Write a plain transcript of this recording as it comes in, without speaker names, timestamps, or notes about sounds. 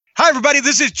everybody.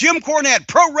 This is Jim Cornette,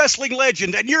 pro wrestling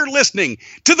legend, and you're listening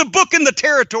to the Book in the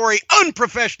Territory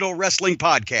Unprofessional Wrestling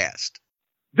Podcast.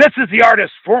 This is the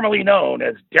artist formerly known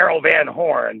as Daryl Van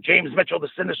Horn, James Mitchell, the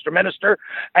Sinister Minister,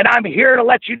 and I'm here to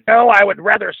let you know I would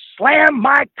rather slam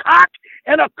my cock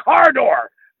in a car door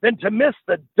than to miss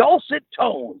the dulcet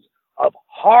tones of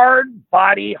Hard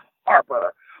Body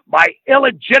Harper, my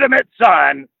illegitimate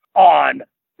son, on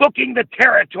Booking the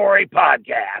Territory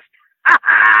podcast.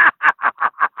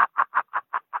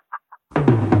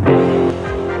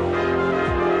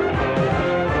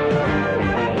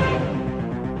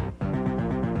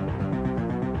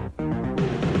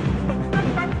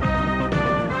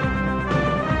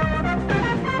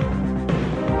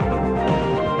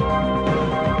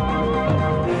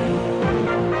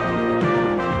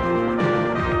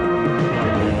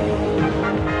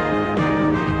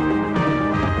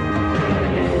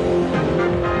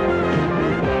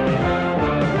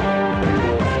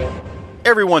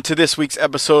 Everyone to this week's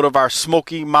episode of our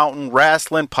Smoky Mountain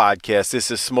Rasslin podcast.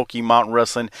 This is Smoky Mountain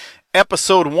Wrestling,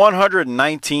 episode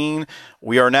 119.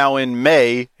 We are now in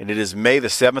May, and it is May the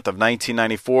 7th of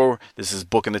 1994. This is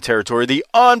Book in the Territory, the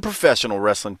unprofessional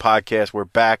wrestling podcast. We're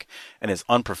back, and as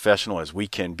unprofessional as we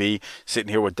can be,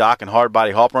 sitting here with Doc and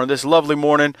Hardbody Harper on this lovely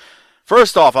morning.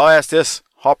 First off, I'll ask this.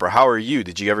 Harper, how are you?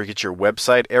 Did you ever get your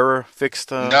website error fixed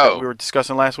No. that we were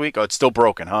discussing last week? Oh, it's still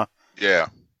broken, huh? Yeah.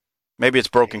 Maybe it's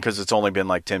broken because it's only been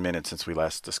like 10 minutes since we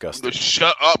last discussed it.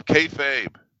 Shut up,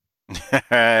 kayfabe.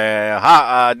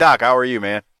 Hi, Doc, how are you,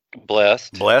 man?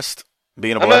 Blessed. Blessed?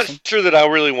 Being a I'm blessing? not sure that I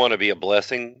really want to be a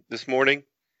blessing this morning.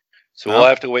 So we'll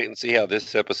have to wait and see how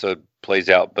this episode plays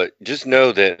out. But just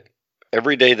know that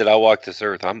every day that I walk this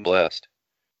earth, I'm blessed.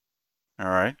 All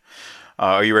right.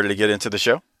 Are you ready to get into the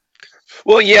show?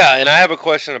 Well, yeah, and I have a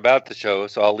question about the show,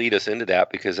 so I'll lead us into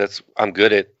that because I'm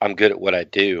good at what I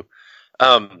do.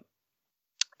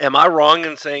 Am I wrong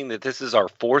in saying that this is our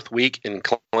fourth week in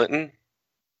Clinton?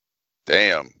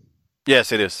 Damn.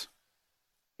 Yes, it is.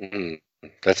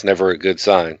 That's never a good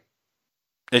sign.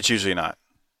 It's usually not.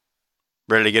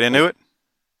 Ready to get into it?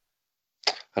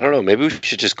 I don't know. Maybe we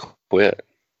should just quit.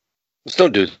 Let's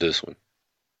don't do this one.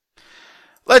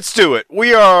 Let's do it.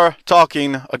 We are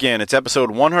talking, again, it's episode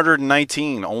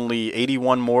 119, only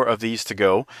 81 more of these to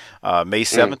go. May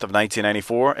 7th of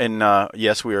 1994. And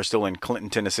yes, we are still in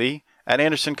Clinton, Tennessee, at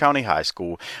Anderson County High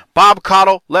School. Bob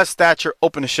Caudle, Les Thatcher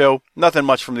open the show. Nothing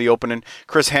much from the opening.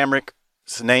 Chris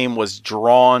Hamrick's name was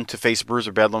drawn to face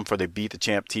Bruiser Bedlam for the Beat the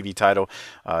Champ TV title.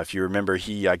 If you remember,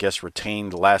 he, I guess,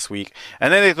 retained last week.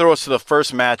 And then they throw us to the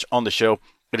first match on the show.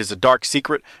 It is a Dark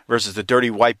Secret versus the Dirty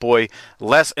White Boy.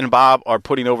 Les and Bob are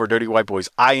putting over Dirty White Boy's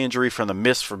eye injury from the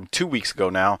mist from 2 weeks ago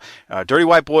now. Dirty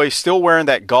White Boy still wearing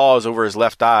that gauze over his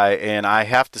left eye, and I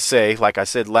have to say, like I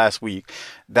said last week,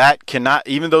 that cannot,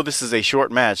 even though this is a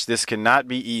short match, this cannot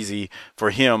be easy for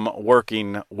him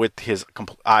working with his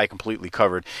eye completely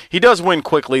covered. He does win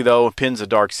quickly, though, pins a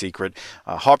Dark Secret.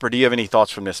 Harper, do you have any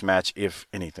thoughts from this match, if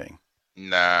anything?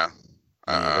 Nah.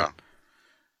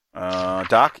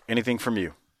 Doc, anything from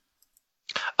you?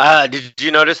 Did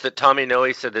you notice that Tommy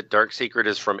Noe said that Dark Secret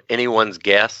is from anyone's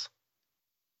guess?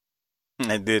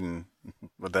 I didn't,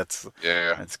 but that's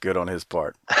good on his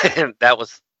part. that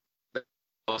was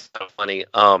kind of funny.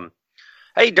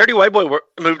 Hey, Dirty White Boy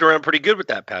moved around pretty good with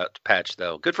that patch,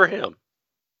 though. Good for him.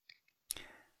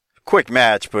 Quick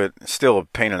match, but still a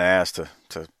pain in the ass to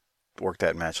work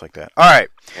that match like that. All right,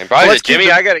 and probably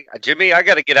Jimmy, I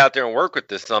gotta get out there and work with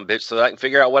this sumbitch so that I can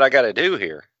figure out what I gotta do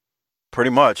here. Pretty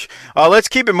much. Let's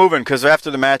keep it moving because after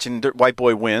the match and White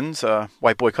Boy wins,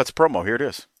 White Boy cuts a promo. Here it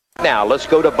is. Now let's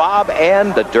go to Bob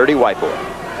and the Dirty White Boy.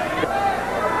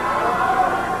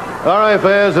 All right,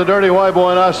 fans, the Dirty White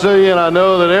Boy, and I see you, and I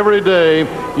know that every day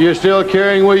you're still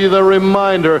carrying with you the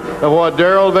reminder of what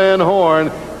Daryl Van Horn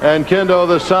and Kendo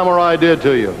the Samurai did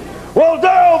to you. Well,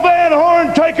 Daryl Van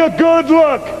Horn, take a good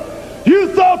look. You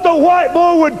thought the White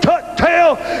Boy would tuck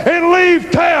tail and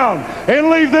leave town and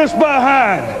leave this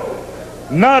behind.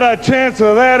 Not a chance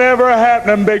of that ever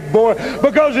happening, big boy,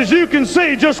 because as you can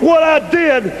see just what I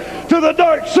did to the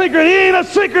Dark Secret, he ain't a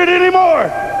secret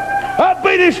anymore. I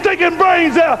beat his stinking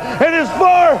brains out, and as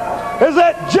far as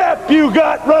that Jap you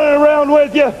got running around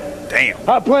with you, damn,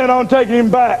 I plan on taking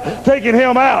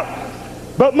him out.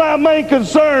 But my main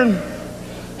concern,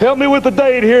 help me with the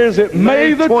date here, is it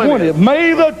May the 20th.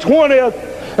 May the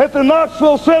 20th at the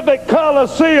Knoxville Civic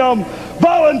Coliseum,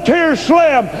 Volunteer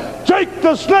Slam. Jake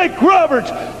the Snake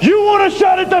Roberts, you want a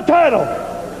shot at the title?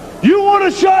 You want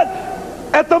a shot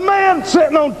at the man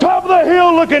sitting on top of the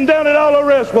hill looking down at all the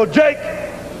rest? Well, Jake,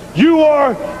 you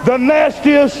are the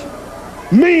nastiest,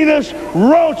 meanest,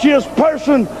 raunchiest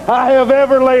person I have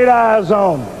ever laid eyes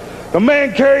on. The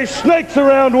man carries snakes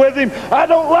around with him. I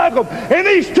don't like them. In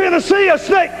East Tennessee, a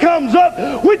snake comes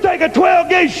up, we take a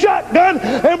 12-gauge shotgun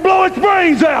and blow its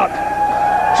brains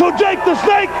out. So Jake the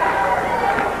Snake,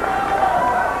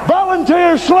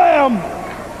 volunteer slam.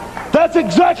 That's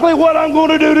exactly what I'm going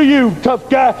to do to you, tough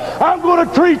guy. I'm going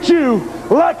to treat you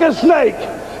like a snake.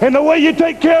 And the way you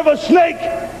take care of a snake,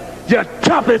 you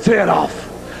chop its head off.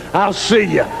 I'll see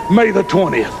you May the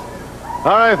 20th.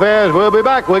 All right, fans, we'll be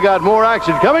back. We got more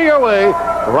action coming your way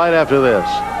right after this.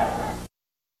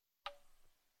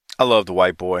 I love the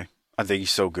white boy. I think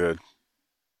he's so good.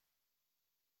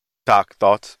 Doc,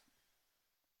 thoughts?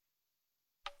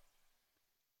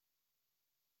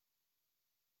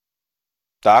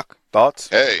 Doc, thoughts?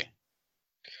 Hey.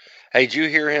 Hey, did you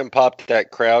hear him pop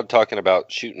that crowd talking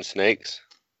about shooting snakes?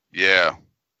 Yeah.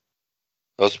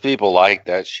 Those people like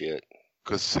that shit.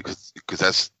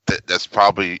 Because that's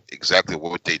probably exactly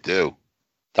what they do.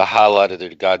 The highlight of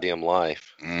their goddamn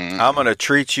life. I'm going to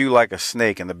treat you like a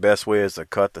snake, and the best way is to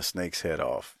cut the snake's head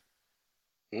off.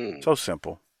 So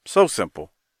simple. So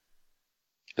simple.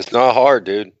 It's not hard,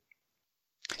 dude.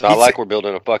 It's not like we're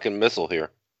building a fucking missile here.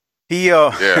 He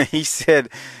he said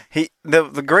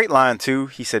the great line too.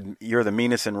 He said, "You're the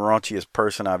meanest and raunchiest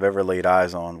person I've ever laid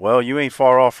eyes on." Well, you ain't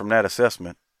far off from that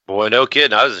assessment. Boy, no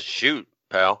kidding. I was a shoot,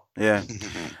 pal. Yeah.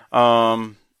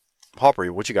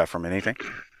 Hopper, what you got from it? Anything?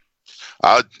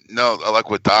 No, I like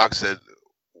what Doc said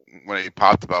when he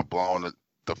popped about blowing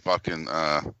the fucking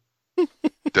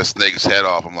the snake's head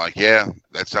off. I'm like, yeah,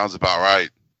 that sounds about right.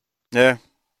 Yeah.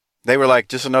 They were like,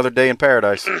 just another day in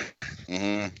paradise.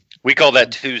 We call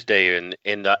that Tuesday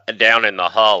down in the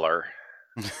holler.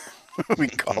 we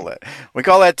call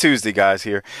that Tuesday, guys.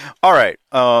 Here. All right.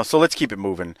 So let's keep it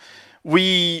moving.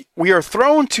 We are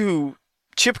thrown to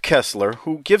Chip Kessler,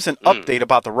 who gives an update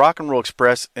about the Rock and Roll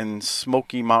Express and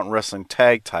Smoky Mountain Wrestling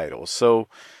tag titles. So,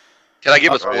 can I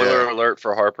give a spoiler alert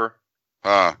for Harper?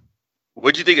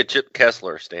 What'd you think of Chip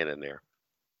Kessler standing there?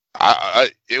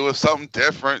 It was something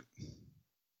different.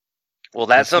 Well,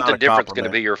 that's something different. Going to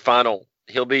be your final.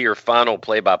 He'll be your final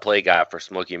play-by-play guy for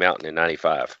Smoky Mountain in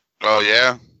 '95. Oh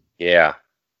yeah. Yeah.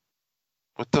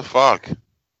 What the fuck?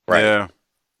 Right.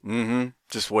 Yeah.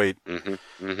 Just wait.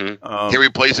 He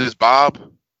replaces Bob.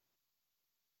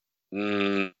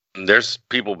 There's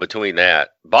people between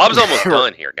that. Bob's almost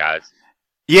done here, guys.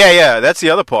 Yeah. That's the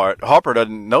other part. Harper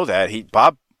doesn't know that.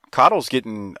 Bob Cottle's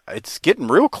getting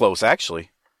real close,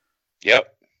 actually.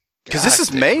 Yep. Because this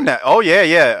is May now. Oh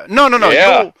yeah. No.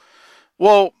 Yeah.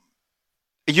 Well,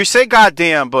 you say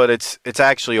goddamn, but it's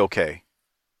actually okay.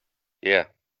 Yeah.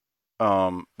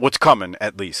 What's coming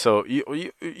at least? So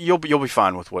you'll be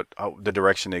fine with the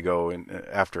direction they go in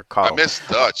after Cottle. I miss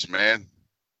Dutch, man.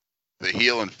 The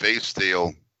heel and face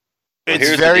deal.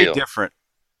 It's very different.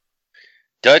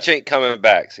 Dutch ain't coming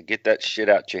back, so get that shit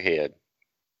out your head.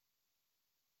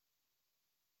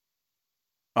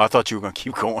 I thought you were gonna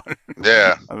keep going.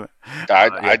 Yeah.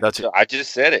 I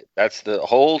just said it. That's the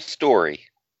whole story.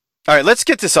 All right, let's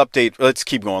get this update. Let's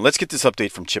keep going. Let's get this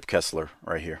update from Chip Kessler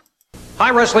right here. Hi,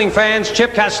 wrestling fans.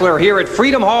 Chip Kessler here at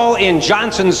Freedom Hall in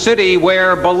Johnson City,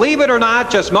 where, believe it or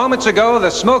not, just moments ago, the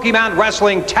Smoky Mountain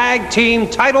Wrestling Tag Team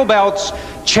title belts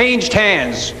changed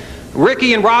hands.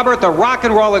 Ricky and Robert, the Rock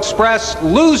and Roll Express,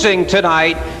 losing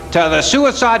tonight to the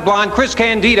Suicide Blonde Chris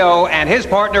Candido and his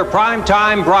partner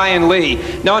Primetime Brian Lee.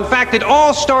 Now, in fact, it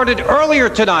all started earlier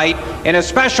tonight in a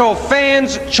special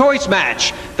fans' choice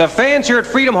match. The fans here at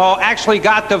Freedom Hall actually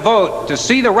got to vote to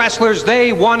see the wrestlers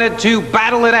they wanted to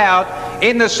battle it out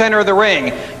in the center of the ring.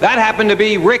 That happened to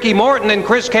be Ricky Morton and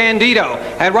Chris Candido.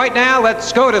 And right now,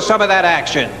 let's go to some of that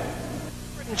action.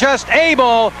 Just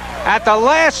able at the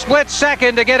last split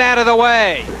second to get out of the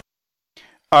way.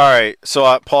 All right, so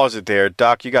I pause it there.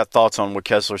 Doc, you got thoughts on what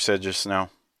Kessler said just now?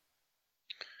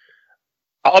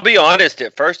 I'll be honest,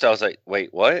 at first I was like,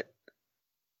 wait, what?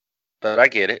 But I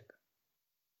get it.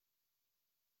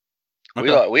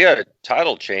 Okay. We had a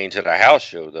title change at a house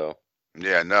show, though.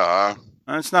 Yeah, no.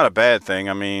 It's not a bad thing.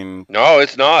 I mean... No,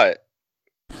 it's not.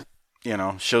 You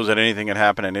know, shows that anything can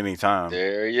happen at any time.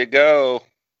 There you go.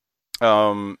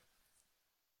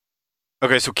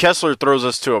 Okay, so Kessler throws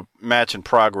us to a match in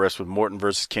progress with Morton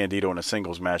versus Candido in a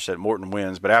singles match that Morton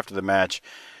wins. But after the match,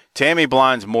 Tammy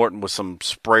blinds Morton with some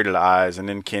spray to the eyes, and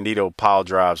then Candido pile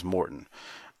drives Morton.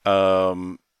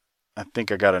 I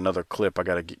think I got another clip I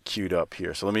got to get queued up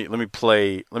here. So let me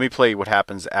play what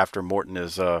happens after Morton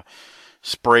is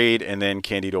sprayed, and then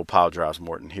Candido pile drives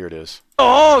Morton. Here it is.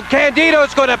 Oh,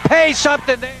 Candido's going to pay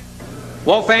something there.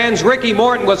 Well, fans, Ricky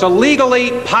Morton was illegally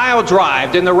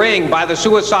pile-drived in the ring by the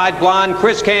Suicide Blonde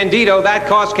Chris Candido. That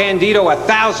cost Candido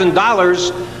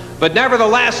 $1,000. But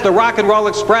nevertheless, the Rock and Roll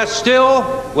Express still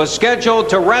was scheduled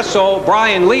to wrestle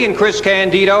Brian Lee and Chris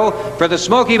Candido for the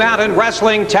Smoky Mountain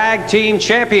Wrestling Tag Team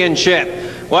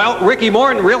Championship. Well, Ricky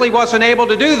Morton really wasn't able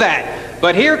to do that.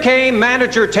 But here came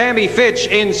manager Tammy Fitch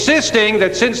insisting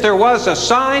that since there was a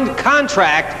signed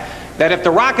contract, that if the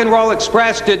Rock and Roll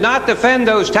Express did not defend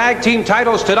those tag team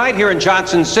titles tonight here in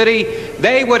Johnson City,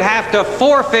 they would have to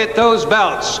forfeit those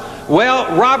belts.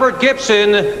 Well, Robert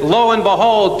Gibson, lo and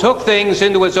behold, took things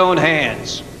into his own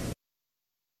hands.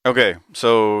 Okay,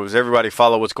 so does everybody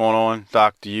follow what's going on?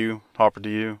 Doc, do you? Harper, do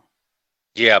you?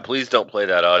 Yeah, please don't play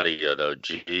that audio, though.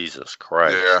 Jesus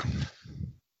Christ. Yeah.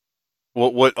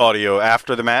 What audio?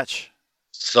 After the match?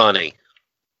 Sonny.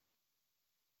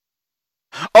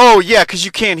 Oh yeah, because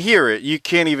you can't hear it. You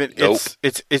can't even. Nope.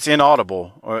 It's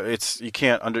inaudible. Or you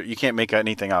can't make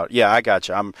anything out. Yeah, I got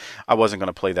you. I wasn't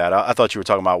gonna play that. I thought you were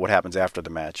talking about what happens after the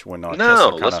match when. No,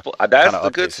 that's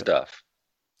the good stuff.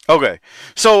 Okay,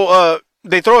 so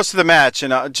they throw us to the match,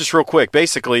 and just real quick,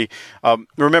 basically,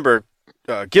 remember,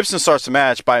 Gibson starts the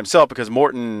match by himself because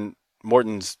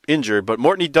Morton's injured, but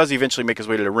Morton, he does eventually make his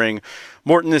way to the ring.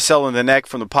 Morton is selling the neck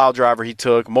from the pile driver he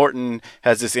took. Morton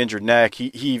has this injured neck.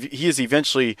 He is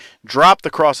eventually dropped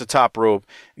across the top rope.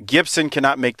 Gibson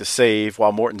cannot make the save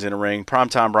while Morton's in the ring.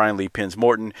 Primetime Brian Lee pins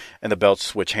Morton, and the belts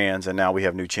switch hands, and now we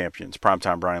have new champions,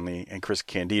 Primetime Brian Lee and Chris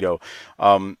Candido.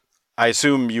 I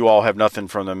assume you all have nothing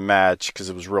from the match because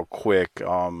it was real quick.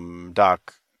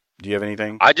 Doc, do you have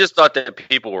anything? I just thought that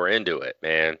people were into it,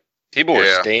 man. People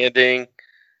were standing.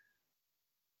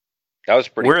 That was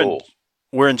pretty cool.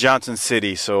 We're in Johnson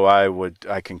City, so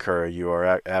I concur. You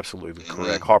are absolutely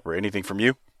correct. Harper, anything from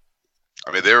you?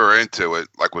 I mean, they were into it,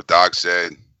 like what Doc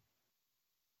said.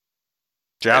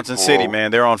 Johnson City,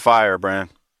 man, they're on fire, Brian.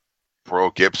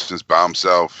 Bro, Gibson's by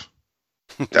himself.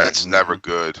 That's never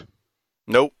good.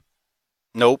 Nope.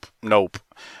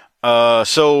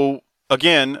 So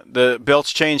again, the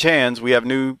belts change hands. We have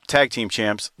new tag team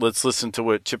champs. Let's listen to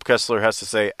what Chip Kessler has to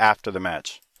say after the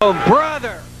match. Oh,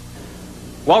 brother!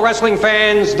 Well, wrestling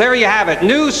fans, there you have it.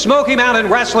 New Smoky Mountain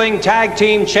Wrestling Tag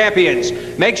Team Champions.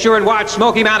 Make sure and watch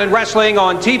Smoky Mountain Wrestling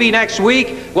on TV next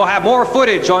week. We'll have more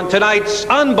footage on tonight's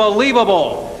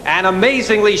unbelievable and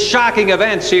amazingly shocking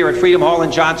events here at Freedom Hall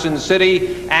in Johnson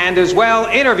City, and as well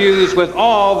interviews with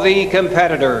all the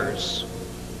competitors.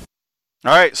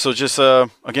 All right, so just,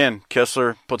 again,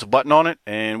 Kessler puts a button on it,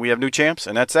 and we have new champs,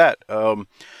 and that's that. I'll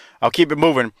keep it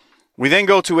moving. We then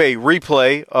go to a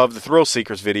replay of the Thrill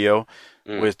Seekers video,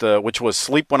 with which was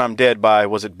 "Sleep When I'm Dead" by,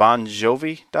 was it Bon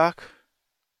Jovi, Doc?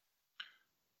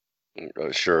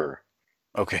 Sure.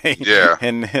 Okay. Yeah.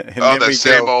 and that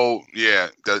same old,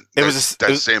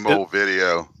 same old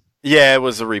video. Yeah, it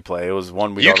was a replay. It was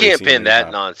one we. You can't pin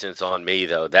that nonsense on me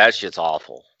though. That shit's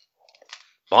awful.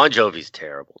 Bon Jovi's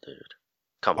terrible, dude.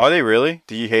 Come on. Are they really?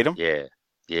 Do you hate them?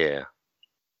 Yeah.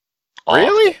 Awful.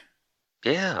 Really?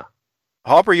 Yeah.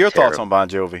 Harper, your thoughts on Bon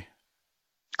Jovi?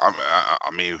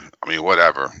 I mean,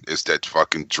 whatever. It's that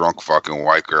fucking drunk fucking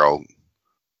white girl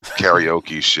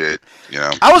karaoke shit. You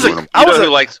know. I was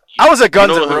a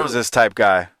Guns N' Roses type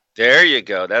guy. There you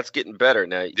go. That's getting better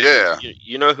now. Yeah.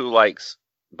 You know who likes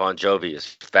Bon Jovi is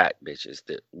fat bitches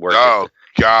that work. Oh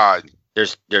God.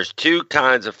 There's two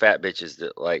kinds of fat bitches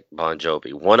that like Bon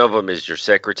Jovi. One of them is your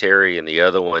secretary, and the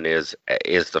other one is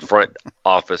the front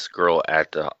office girl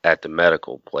at the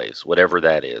medical place, whatever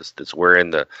that is. That's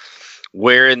wearing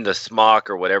the smock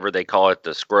or whatever they call it,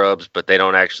 the scrubs, but they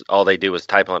don't actually. All they do is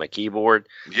type on a keyboard.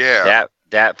 Yeah.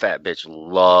 That fat bitch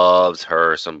loves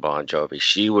her some Bon Jovi.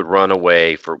 She would run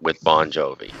away with Bon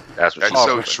Jovi. That's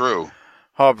so true.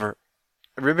 Harper,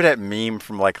 remember that meme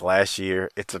from like last year?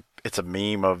 It's a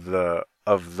meme of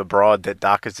the broad that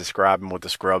Doc is describing with the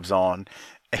scrubs on.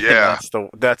 And yeah,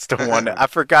 that's the one. I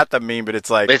forgot the meme, but it's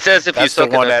like it says if you suck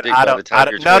enough dick by the time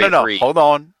you're 23. No.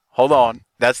 Hold on.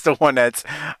 That's the one that's.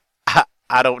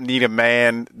 I don't need a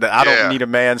man. I don't need a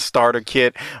man starter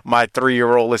kit. My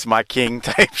 3-year-old is my king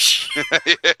type shit.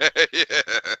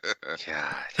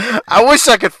 God. I wish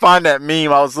I could find that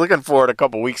meme. I was looking for it a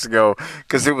couple weeks ago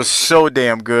because it was so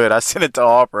damn good. I sent it to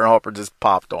Harper, and Harper just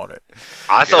popped on it.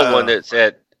 I saw one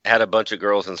that had a bunch of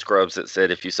girls in scrubs that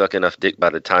said if you suck enough dick by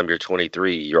the time you're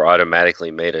 23, you're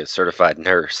automatically made a certified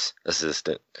nurse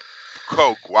assistant.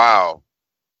 Coke, wow.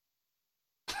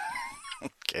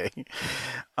 Okay.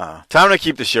 Time to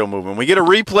keep the show moving. We get a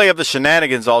replay of the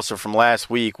shenanigans also from last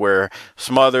week where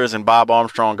Smothers and Bob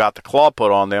Armstrong got the claw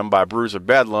put on them by Bruiser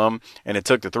Bedlam, and it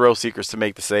took the Thrill Seekers to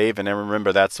make the save. And then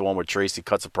remember, that's the one where Tracy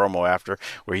cuts a promo after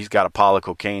where he's got a pile of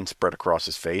cocaine spread across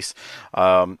his face.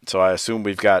 So I assume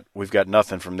we've got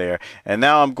nothing from there. And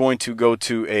now I'm going to go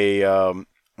to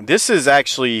This is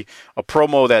actually a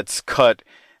promo that's cut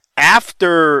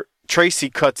after Tracy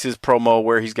cuts his promo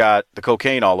where he's got the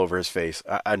cocaine all over his face.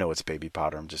 I know it's baby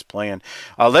powder. I'm just playing.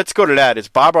 Let's go to that. It's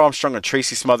Bob Armstrong and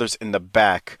Tracy Smothers in the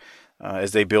back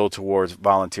as they build towards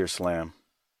Volunteer Slam.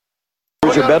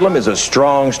 Bruiser Bedlam is a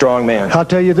strong, strong man. I'll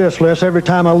tell you this, Les, every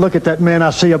time I look at that man, I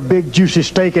see a big, juicy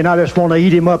steak, and I just want to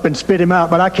eat him up and spit him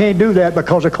out. But I can't do that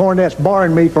because the Cornette's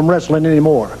barring me from wrestling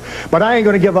anymore. But I ain't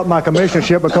going to give up my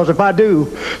commissionership, because if I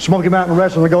do, Smoky Mountain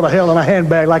Wrestling will go to hell in a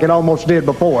handbag like it almost did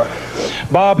before.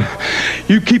 Bob,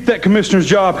 you keep that commissioner's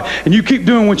job, and you keep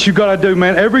doing what you got to do,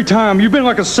 man. Every time, you've been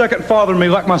like a second father to me,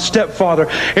 like my stepfather.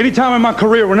 Anytime in my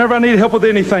career, whenever I needed help with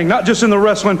anything, not just in the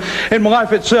wrestling, in my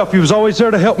life itself, you was always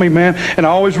there to help me, man. And I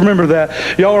always remember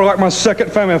that. Y'all are like my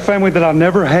second family, a family that I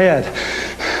never had.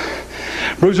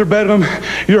 Bruiser Bedlam,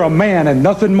 you're a man and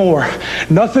nothing more.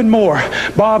 Nothing more.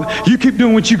 Bob, you keep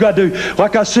doing what you got to do.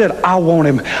 Like I said, I want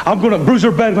him.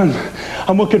 Bruiser Bedlam,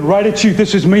 I'm looking right at you.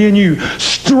 This is me and you.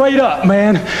 Straight up,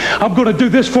 man. I'm going to do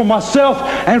this for myself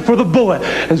and for the Bullet.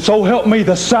 And so help me,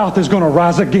 the South is going to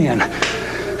rise again.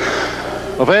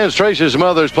 Well, fans, Tracy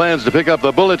Smothers plans to pick up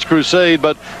the Bullets crusade,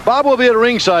 but Bob will be at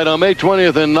ringside on May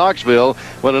 20th in Knoxville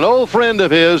when an old friend of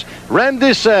his,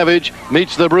 Randy Savage,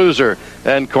 meets the Bruiser.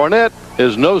 And Cornette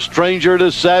is no stranger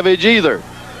to Savage either.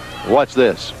 Watch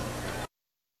this.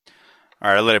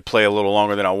 All right, I let it play a little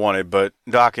longer than I wanted, but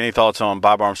Doc, any thoughts on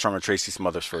Bob Armstrong or Tracy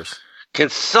Smothers first? Can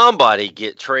somebody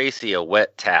get Tracy a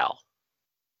wet towel?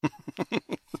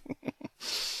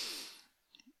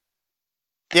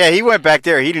 Yeah, he went back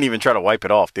there. He didn't even try to wipe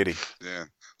it off, did he? Yeah.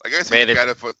 I guess he got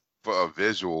it for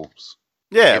visuals.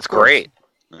 Yeah, it's great.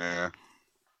 Yeah.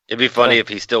 It'd be funny if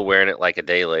he's still wearing it like a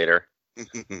day later.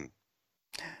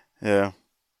 Yeah.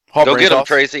 Go get him,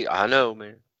 Tracy. I know,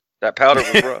 man. That powder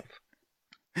was rough.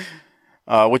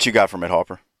 What you got from it,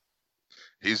 Hopper?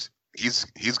 He's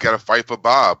got to fight for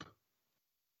Bob.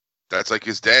 That's like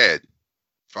his dad.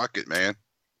 Fuck it, man.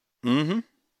 Mm-hmm.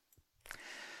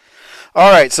 All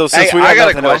right, so since I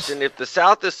got a question. If the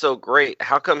South is so great,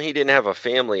 how come he didn't have a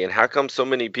family, and how come so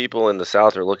many people in the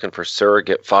South are looking for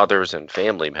surrogate fathers and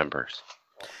family members?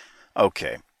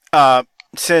 Okay.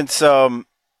 Since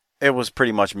it was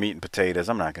pretty much meat and potatoes,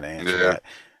 I'm not going to answer that.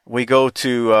 We go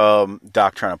to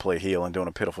Doc trying to play heel and doing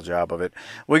a pitiful job of it.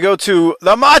 We go to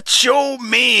the Macho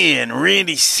Man,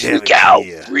 Randy Savage.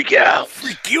 Freak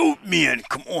out, man.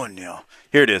 Come on now.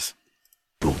 Here it is.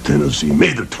 Tennessee,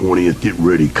 May the 20th, get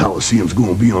ready. Coliseum's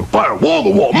gonna be on fire, wall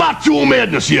to wall, Macho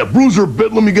Madness. Yeah, Bruiser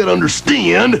Bedlam, you gotta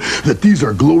understand that these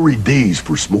are glory days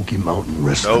for Smoky Mountain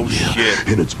Wrestling. Oh, shit.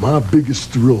 And it's my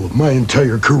biggest thrill of my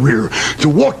entire career to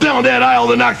walk down that aisle of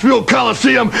the Knoxville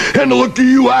Coliseum and to look at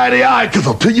you eye to eye, because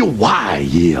I'll tell you why,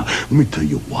 yeah. Let me tell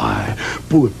you why.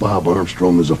 Bullet Bob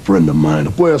Armstrong is a friend of mine,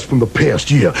 a blast from the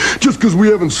past, yeah. Just because we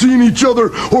haven't seen each other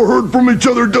or heard from each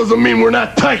other doesn't mean we're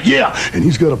not tight, yeah. And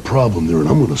he's got a problem there,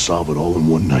 and I'm gonna solve it all in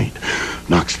one night.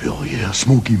 Knoxville, yeah,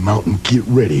 Smoky Mountain, get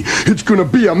ready. It's gonna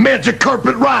be a magic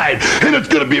carpet ride, and it's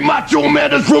gonna be Macho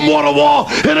Madness from wall to wall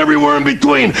and everywhere in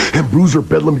between. And Bruiser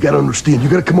Bedlam, you gotta understand, you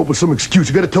gotta come up with some excuse.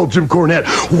 You gotta tell Jim Cornette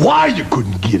why you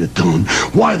couldn't get it done,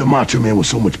 why the Macho Man was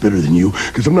so much better than you,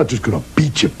 because I'm not just gonna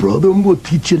beat you, brother, I'm gonna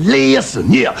teach you a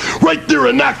lesson. Yeah, right there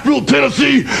in Knoxville,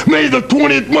 Tennessee, May the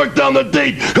 20th, mark down the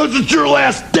date, because it's your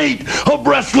last date of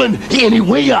wrestling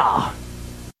anyway.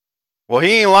 Well,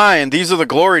 he ain't lying. These are the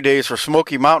glory days for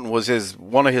Smoky Mountain was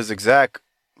one of his exact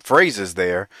phrases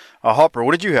there. Hopper,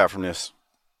 what did you have from this?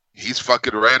 He's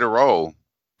fucking ready to roll.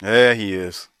 Yeah, he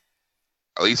is.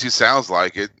 At least he sounds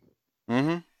like it.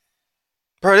 Mm-hmm.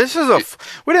 Bro, this is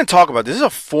we didn't talk about this. This is a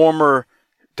former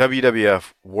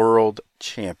WWF World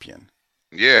Champion.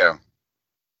 Yeah.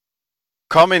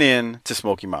 Coming in to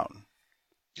Smoky Mountain.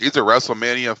 He's a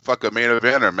WrestleMania fucking main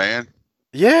eventer, man.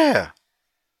 Yeah.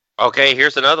 Okay,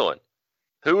 here's another one.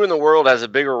 Who in the world has a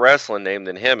bigger wrestling name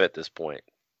than him at this point?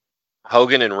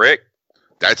 Hogan and Rick?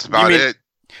 That's about it.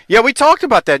 Yeah, we talked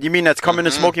about that. You mean that's coming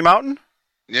to Smoky Mountain?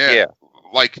 Yeah.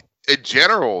 Like, in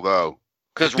general, though.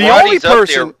 Because Roddy's up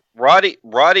there.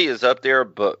 Roddy is up there,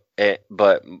 but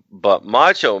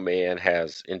Macho Man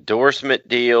has endorsement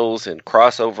deals and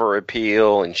crossover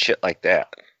appeal and shit like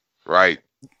that. Right.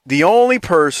 The only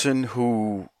person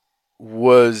who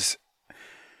was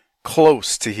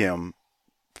close to him,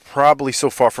 probably so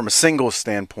far from a single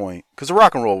standpoint, because the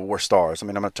Rock and Roll were stars. I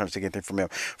mean, I'm not trying to take anything from him.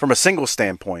 From a single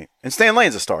standpoint, and Stan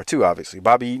Lane's a star too, obviously.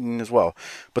 Bobby Eaton as well.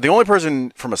 But the only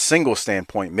person from a single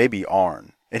standpoint, maybe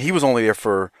Arn, and he was only there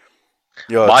for.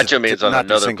 Macho Man's on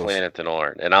another planet than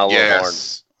Arn, and I love Arn.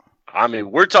 I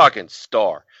mean, we're talking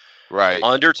star, right?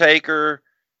 Undertaker,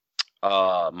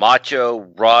 Macho,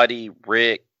 Roddy,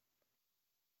 Rick.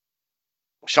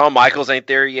 Shawn Michaels ain't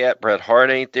there yet. Bret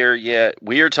Hart ain't there yet.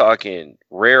 We are talking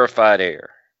rarefied air.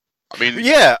 I mean,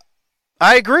 yeah,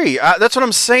 I agree. That's what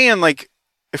I'm saying. Like,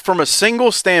 from a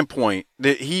single standpoint,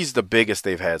 he's the biggest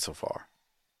they've had so far.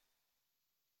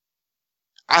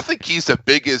 I think he's the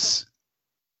biggest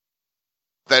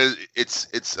that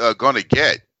it's going to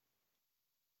get,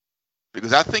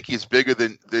 because I think he's bigger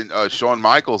than Shawn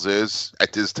Michaels is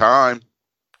at this time.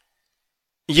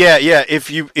 Yeah.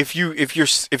 If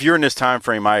you're in this time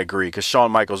frame, I agree, because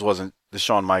Shawn Michaels wasn't the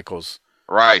Shawn Michaels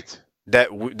Right.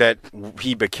 that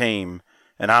he became,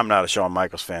 and I'm not a Shawn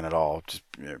Michaels fan at all.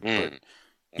 But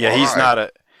yeah, he's not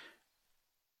a.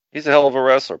 He's a hell of a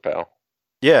wrestler, pal.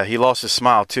 Yeah, he lost his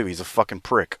smile too. He's a fucking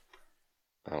prick.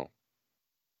 Oh.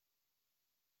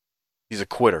 He's a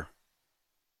quitter.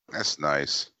 That's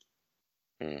nice.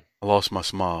 I lost my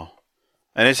smile.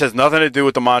 And this has nothing to do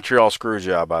with the Montreal screw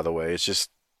job, by the way. It's just,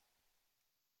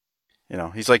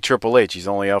 he's like Triple H. He's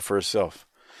only out for himself.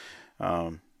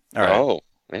 All right. Oh,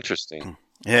 interesting.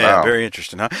 Yeah, wow. Very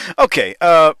interesting, huh? Okay.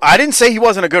 I didn't say he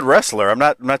wasn't a good wrestler. I'm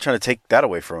not trying to take that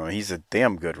away from him. He's a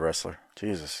damn good wrestler.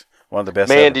 Jesus. One of the best.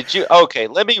 Man, ever. did you? Okay,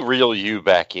 let me reel you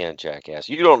back in, jackass.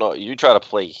 You don't know. You try to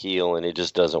play heel, and it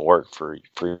just doesn't work for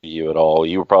you at all.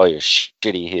 You were probably a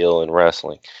shitty heel in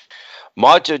wrestling.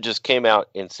 Macho just came out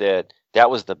and said that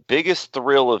was the biggest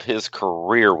thrill of his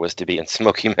career was to be in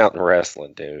Smoky Mountain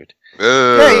Wrestling, dude.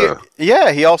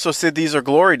 Yeah. He also said these are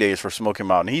glory days for Smoky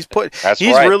Mountain. He's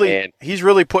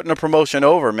really putting a promotion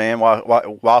over, man.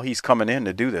 While he's coming in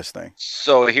to do this thing.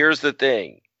 So here's the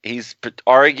thing. He's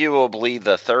arguably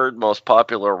the third most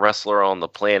popular wrestler on the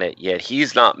planet, yet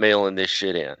he's not mailing this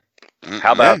shit in.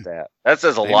 How about that? That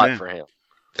says a lot for him.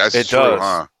 That's it true, does.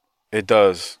 huh? It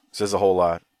does. It says a whole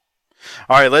lot.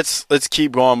 All right, let's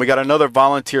keep going. We got another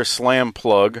Volunteer Slam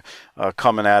plug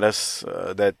coming at us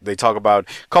that they talk about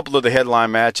a couple of the headline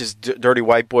matches: Dirty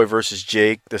White Boy versus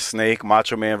Jake the Snake,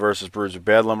 Macho Man versus Bruiser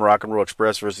Bedlam, Rock and Roll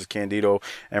Express versus Candido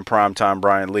and Primetime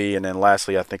Brian Lee, and then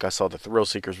lastly, I think I saw the Thrill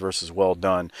Seekers versus Well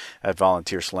Done at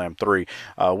Volunteer Slam 3.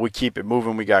 We keep it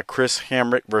moving. We got Chris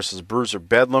Hamrick versus Bruiser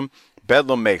Bedlam.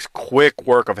 Bedlam makes quick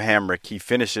work of Hamrick. He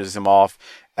finishes him off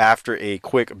after a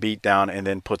quick beatdown and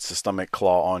then puts the stomach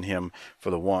claw on him for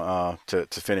the one to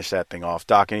finish that thing off.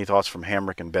 Doc, any thoughts from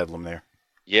Hamrick and Bedlam there?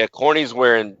 Yeah, Corny's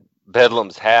wearing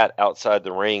Bedlam's hat outside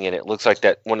the ring, and it looks like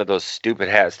that one of those stupid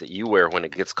hats that you wear when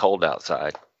it gets cold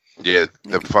outside. Yeah,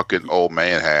 the fucking old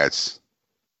man hats.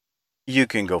 You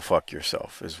can go fuck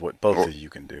yourself is what both of you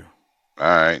can do. All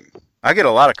right. I get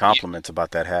a lot of compliments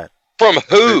about that hat. From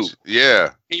who?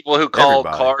 Yeah. People who call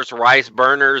cars rice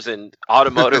burners and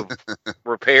automotive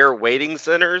repair waiting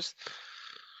centers.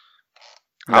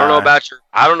 I don't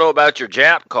know about your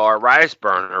Jap car rice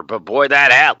burner, but boy,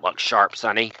 that hat looks sharp,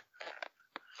 sonny.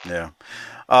 Yeah.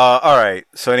 All right.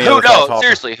 So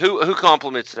seriously, who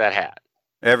compliments that hat?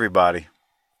 Everybody.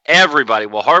 Everybody.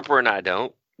 Well, Harper and I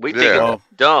don't. We think it's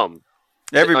dumb.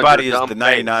 Everybody is the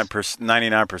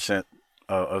 99%.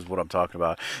 Is what I'm talking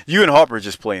about. You and Harper are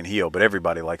just playing heel, but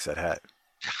everybody likes that hat.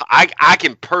 I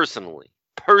can personally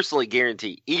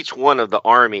guarantee each one of the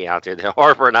army out there that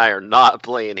Harper and I are not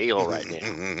playing heel right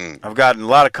now. I've gotten a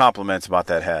lot of compliments about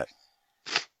that hat.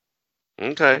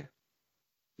 Okay.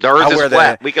 The earth is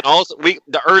flat.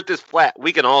 The earth is flat.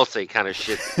 We can all say kind of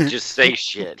shit. Just say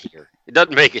shit here. It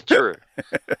doesn't make it true.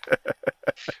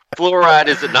 Fluoride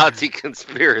is a Nazi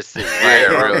conspiracy. Yeah,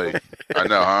 really. I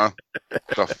know, huh?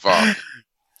 The fuck.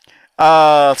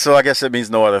 So I guess that means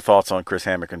no other thoughts on Chris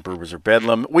Hamrick and Bruiser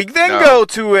Bedlam. We then go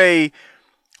to a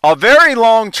very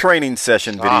long training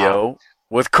session video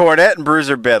with Cornette and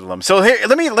Bruiser Bedlam. So here,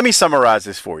 let me summarize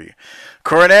this for you.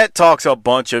 Cornette talks a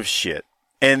bunch of shit,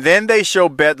 and then they show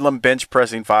Bedlam bench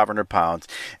pressing 500 pounds,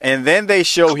 and then they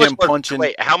show him punching.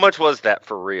 Wait, how much was that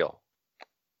for real?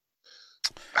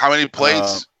 How many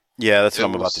plates? Yeah, that's what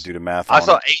I'm about to do the math. I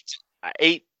saw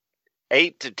 8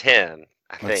 to 10.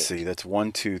 Let's see. That's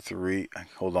 1, 2, 3.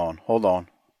 Hold on.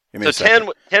 Give me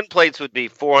so 10 plates would be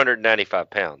 495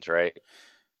 pounds, right?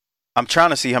 I'm trying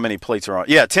to see how many plates are on.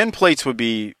 Yeah, 10 plates would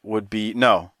be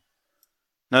no.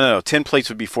 10 plates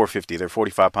would be 450. They're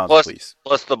 45 pounds apiece.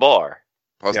 Plus the bar.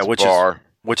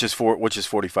 Which is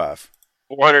 45.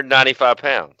 495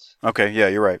 pounds. Okay, yeah,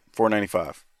 you're right.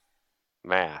 495.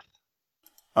 Math.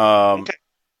 Okay.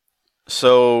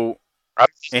 So I'm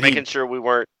just making sure we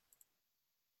weren't.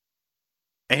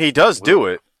 And he does do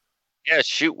it. Yeah,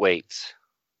 shoot weights.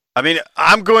 I mean,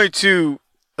 I'm going to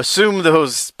assume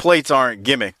those plates aren't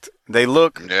gimmicked. They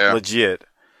look legit.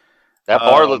 That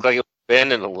bar looked like it was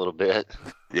bending a little bit.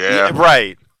 Yeah.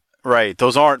 Right.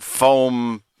 Those aren't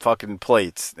foam fucking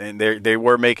plates. And they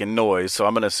were making noise, so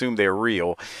I'm going to assume they're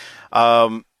real.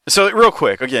 So real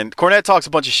quick, again, Cornette talks a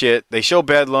bunch of shit. They show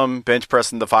Bedlam bench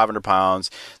pressing the 500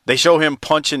 pounds. They show him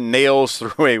punching nails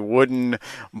through a wooden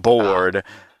board.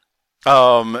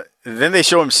 Then they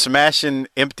show him smashing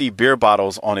empty beer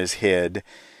bottles on his head.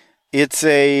 It's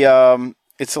a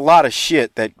lot of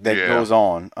shit that goes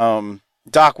on.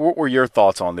 Doc, what were your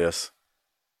thoughts on this?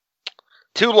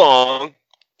 Too long.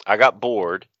 I got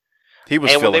bored. He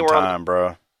was filling time,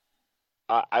 bro.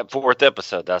 Fourth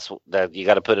episode. That you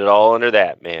got to put it all under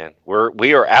that, man.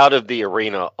 We are out of the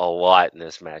arena a lot in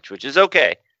this match, which is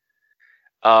okay.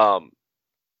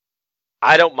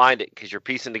 I don't mind it because you're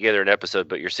piecing together an episode,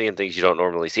 but you're seeing things you don't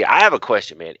normally see. I have a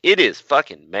question, man. It is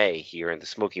fucking May here in the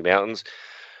Smoky Mountains,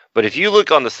 but if you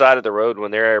look on the side of the road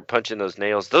when they're punching those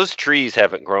nails, those trees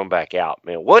haven't grown back out,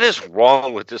 man. What is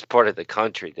wrong with this part of the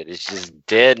country that is just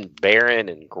dead and barren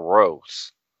and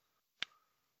gross?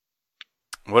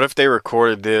 What if they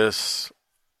recorded this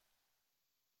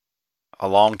a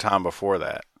long time before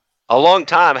that? A long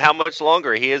time? How much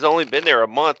longer? He has only been there a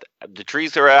month. The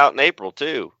trees are out in April,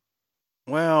 too.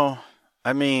 Well,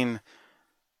 I mean,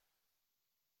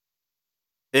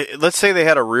 let's say they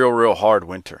had a real hard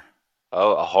winter.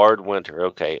 Oh, a hard winter.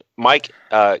 Okay. Mike,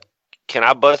 can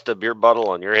I bust a beer bottle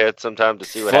on your head sometime to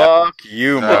see what happens? Fuck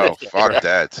you, No, fuck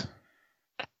that.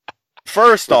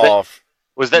 First off,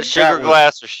 was that sugar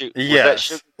glass or shoot? Yes. Was that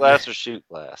sugar glass or shoot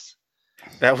glass?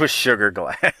 That was sugar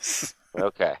glass.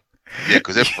 Okay. Yeah,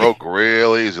 because it broke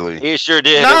real easily. He sure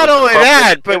did. Not only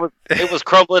that, but it was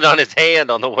crumbling on his hand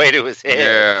on the way to his head.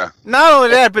 Yeah. Not only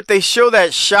that, but they show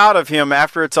that shot of him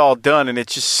after it's all done, and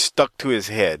it's just stuck to his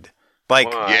head.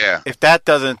 Like, yeah. If that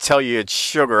doesn't tell you it's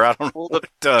sugar, I don't know what it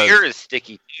does. Beer is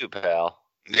sticky too, pal.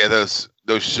 Yeah, those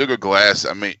sugar glass,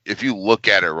 I mean, if you look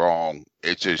at it wrong,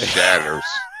 it just shatters.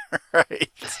 Right.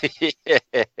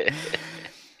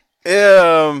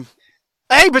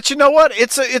 Hey, but you know what?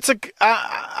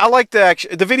 I like the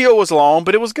action. The video was long,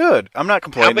 but it was good. I'm not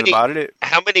complaining about it.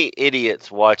 How many idiots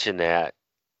watching that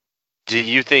do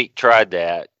you think tried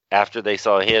that after they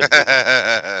saw him?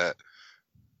 A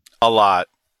lot.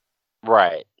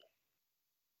 Right.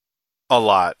 A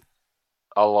lot.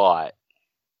 A lot.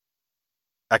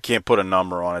 I can't put a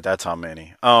number on it. That's how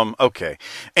many. Okay.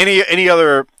 Any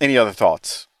other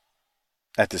thoughts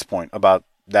at this point about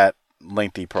that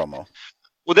lengthy promo?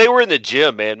 Well, they were in the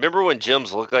gym, man. Remember when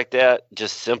gyms looked like that?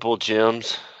 Just simple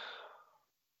gyms?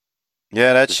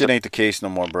 Yeah, that shit ain't the case no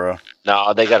more, bro.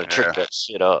 No, they got to trick that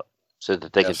shit up so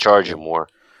that they can charge you more.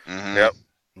 Mm-hmm. Yep.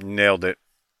 Nailed it.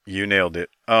 You nailed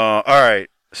it. All right.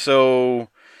 So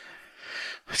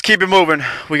let's keep it moving.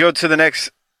 We go to the next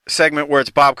segment where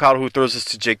it's Bob Caudle who throws us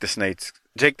to Jake the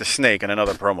Snake in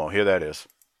another promo. Here that is.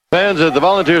 Fans at the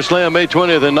Volunteer Slam May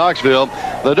 20th in Knoxville.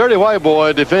 The Dirty White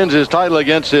Boy defends his title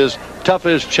against his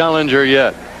toughest challenger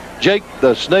yet, Jake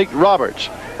the Snake Roberts.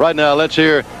 Right now, let's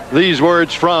hear these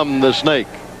words from the Snake.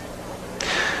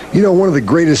 You know, one of the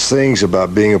greatest things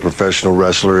about being a professional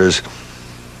wrestler is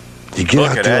you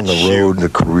get out there on the road and the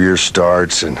career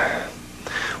starts, and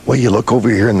well, you look over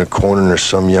here in the corner and there's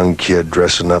some young kid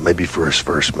dressing up maybe for his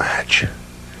first match.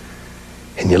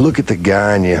 And you look at the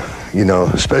guy and you know,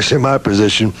 especially in my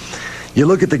position, you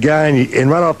look at the guy and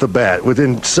right off the bat,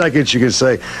 within seconds you can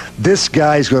say, this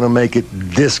guy's going to make it,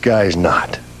 this guy's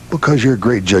not, because you're a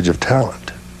great judge of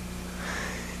talent.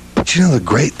 But you know, the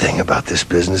great thing about this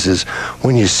business is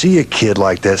when you see a kid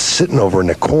like that sitting over in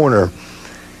the corner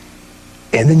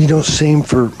and then you don't see him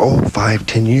for,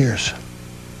 5-10 years.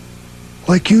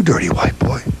 Like you, Dirty White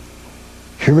Boy.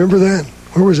 You remember that?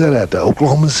 Where was that at?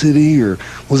 Oklahoma City, or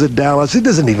was it Dallas? It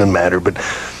doesn't even matter. But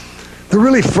the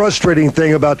really frustrating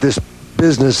thing about this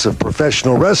business of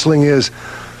professional wrestling is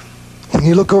when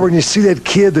you look over and you see that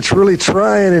kid that's really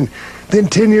trying, and then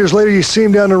 10 years later you see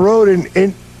him down the road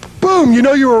and boom, you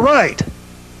know you were right.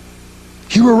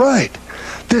 You were right.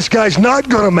 This guy's not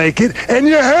going to make it, and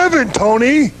you haven't,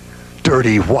 Tony.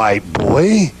 Dirty White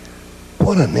Boy.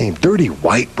 What a name, Dirty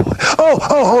White Boy.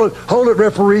 Oh, hold it,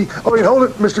 referee. Hold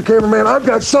it, Mr. Cameraman. I've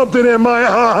got something in my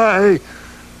eye.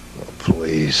 Oh,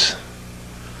 please.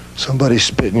 Somebody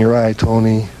spit in your eye,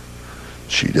 Tony.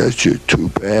 Gee, that's just too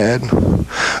bad.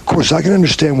 Of course, I can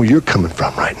understand where you're coming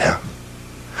from right now.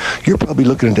 You're probably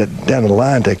looking at that down the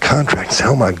line, that contract, and say,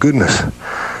 oh my goodness,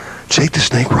 Jake the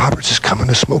Snake Roberts is coming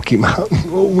to Smoky Mountain.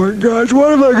 Oh my gosh,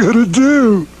 what am I going to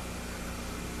do?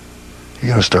 You're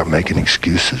going to start making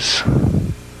excuses.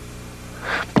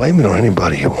 Blame it on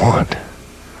anybody you want.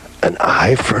 An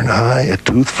eye for an eye, a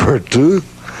tooth for a tooth.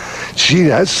 Gee,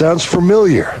 that sounds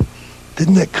familiar.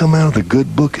 Didn't that come out of the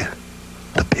good book?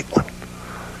 The big one.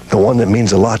 The one that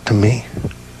means a lot to me.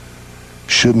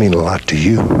 Should mean a lot to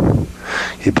you.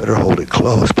 You better hold it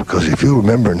close, because if you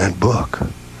remember in that book,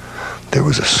 There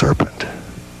was a serpent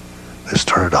that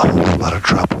started a whole lot of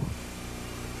trouble.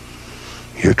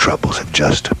 Your troubles have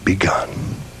just begun.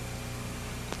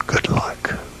 Good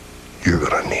luck. You're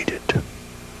gonna need it.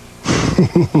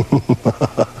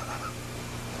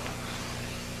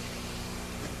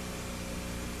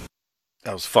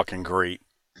 That was fucking great.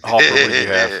 Hopper, what do you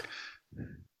have?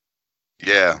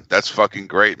 Yeah, that's fucking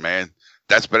great, man.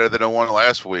 That's better than the one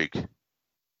last week.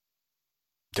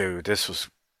 Dude, this was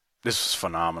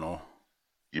phenomenal.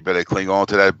 You better cling on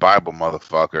to that Bible,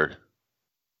 motherfucker.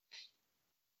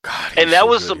 God, and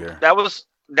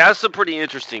that's a pretty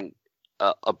interesting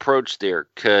approach there,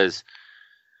 because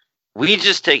we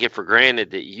just take it for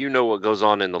granted that you know what goes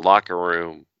on in the locker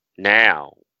room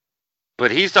now.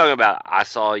 But he's talking about, I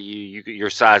saw you're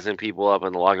sizing people up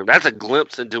in the locker room. That's a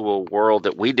glimpse into a world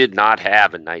that we did not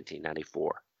have in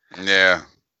 1994. Yeah.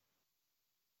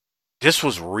 This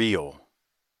was real.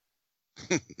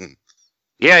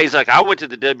 Yeah, he's like, I went to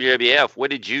the WWF.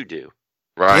 What did you do?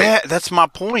 Right. Yeah, that's my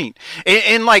point.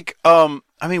 And like, I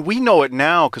mean, we know it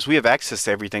now because we have access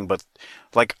to everything. But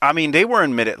like, I mean, they were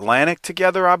in Mid-Atlantic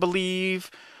together, I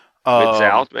believe.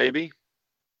 Mid-South, maybe.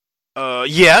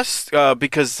 Yes,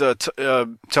 because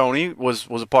Tony was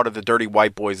a part of the Dirty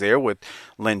White Boys there with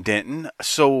Len Denton.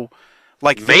 So,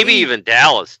 like, maybe even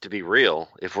Dallas, to be real.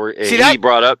 If he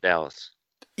brought up Dallas.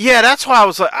 Yeah, that's why I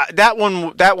was like that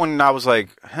one. I was like,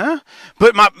 huh?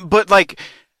 But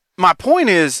my point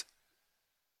is,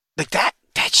 like that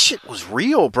shit was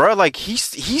real, bro. Like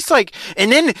he's like,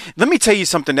 and then let me tell you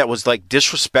something that was like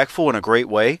disrespectful in a great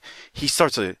way. He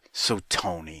starts to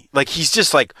Tony, like he's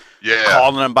just like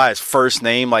calling him by his first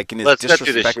name, like in his disrespectful.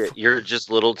 Let's cut through this shit. You're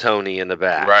just little Tony in the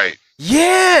back, right?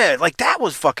 Yeah, like that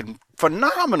was fucking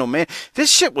phenomenal, man. This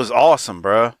shit was awesome,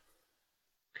 bro.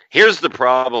 Here's the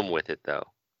problem with it, though.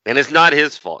 And it's not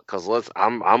his fault, because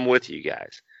I'm with you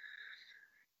guys.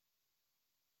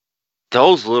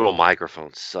 Those little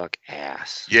microphones suck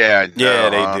ass. Yeah,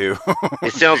 they do.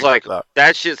 It sounds like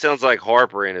that shit sounds like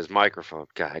Harper in his microphone.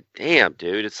 God damn,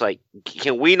 dude. It's like,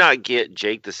 can we not get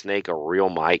Jake the Snake a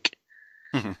real mic?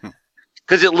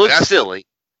 Because it looks silly.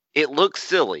 It looks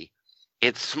silly.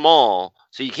 It's small,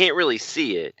 so you can't really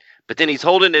see it. But then he's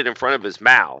holding it in front of his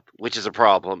mouth, which is a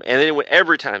problem. And then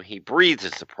every time he breathes,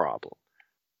 it's a problem.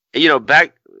 You know,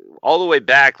 all the way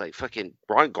back, like fucking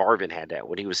Ron Garvin had that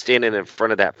when he was standing in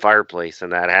front of that fireplace in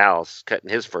that house, cutting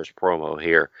his first promo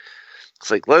here. It's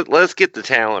like, let's get the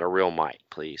talent a real mic,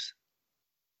 please.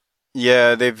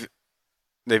 Yeah, they've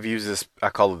used this. I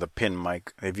call it the pin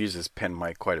mic. They've used this pin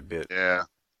mic quite a bit. Yeah.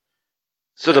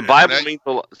 So the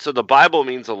Bible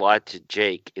means a lot to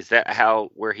Jake. Is that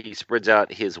where he spreads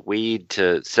out his weed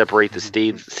to separate the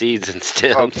seeds and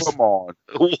stems? Oh, come on.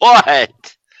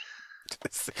 What?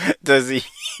 Does he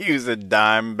use a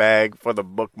dime bag for the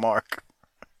bookmark?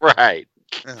 Right.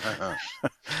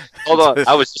 Hold on.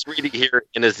 I was just reading here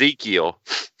in Ezekiel.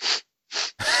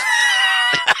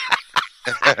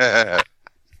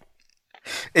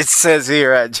 It says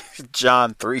here at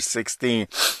John 3:16.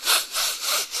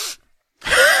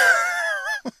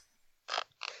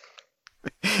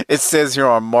 It says here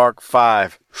on Mark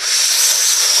 5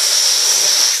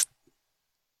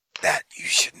 that you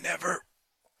should never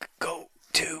go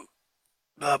to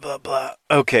blah blah blah.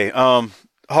 Okay,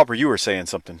 Harper, you were saying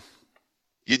something.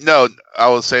 You know, I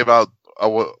was saying about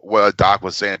what Doc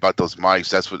was saying about those mics.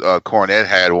 That's what Cornette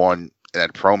had one in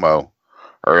that promo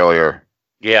earlier.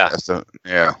 Yeah.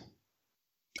 Yeah.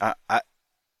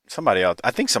 Somebody else.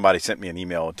 I think somebody sent me an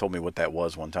email and told me what that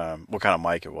was one time. What kind of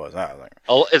mic it was. I was like,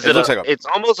 oh, it's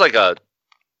almost like a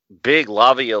big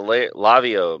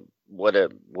Lavia,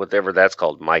 whatever that's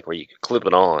called, mic, where you can clip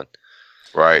it on.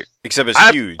 Right. Except it's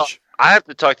huge. I have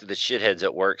to talk to the shitheads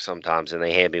at work sometimes, and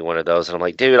they hand me one of those, and I'm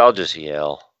like, dude, I'll just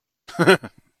yell.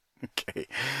 Okay.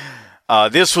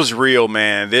 This was real,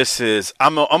 man.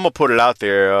 I'm gonna put it out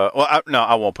there.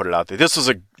 I won't put it out there. This was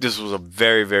a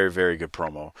very, very, very good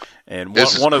promo, and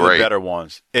one of the better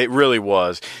ones. It really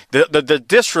was. The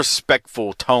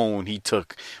disrespectful tone he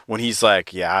took when he's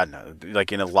like, yeah, I know,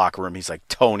 like in the locker room, he's like,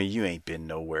 Tony, you ain't been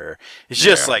nowhere. It's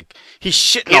just like he's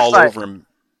shitting all over him.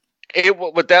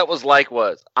 What that was like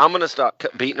was, I'm gonna stop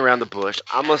beating around the bush.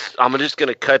 I'm just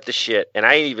gonna cut the shit, and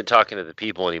I ain't even talking to the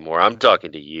people anymore. I'm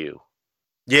talking to you.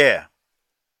 Yeah.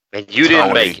 And you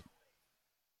didn't make it.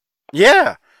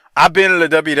 Yeah. I've been in the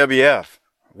WWF.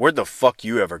 Where'd the fuck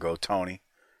you ever go, Tony?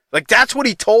 Like, that's what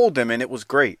he told them, and it was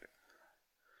great.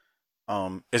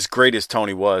 As great as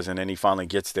Tony was, and then he finally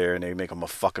gets there, and they make him a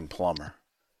fucking plumber.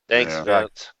 Thanks,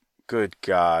 Vince. Good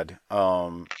God.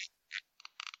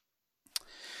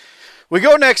 We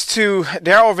go next to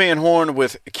Daryl Van Horn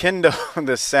with Kendo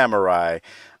the Samurai.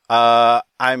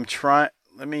 I'm trying.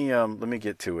 Let me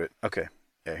get to it. Okay.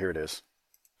 Yeah, here it is.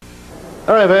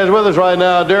 All right, fans, with us right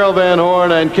now, Daryl Van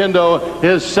Horn and Kendo,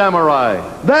 his samurai.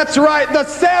 That's right, the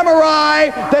samurai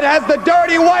that has the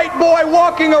dirty white boy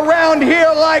walking around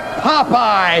here like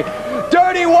Popeye.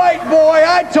 Dirty white boy,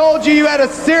 I told you had a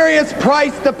serious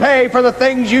price to pay for the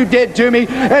things you did to me,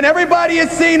 and everybody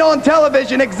has seen on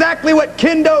television exactly what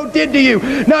Kendo did to you.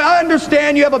 Now, I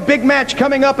understand you have a big match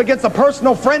coming up against a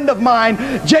personal friend of mine,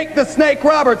 Jake the Snake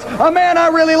Roberts, a man I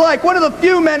really like, one of the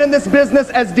few men in this business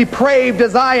as depraved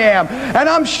as I am. And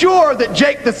I'm sure that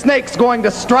Jake the Snake's going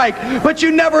to strike, but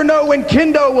you never know when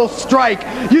Kendo will strike.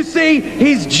 You see,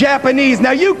 he's Japanese.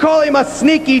 Now, you call him a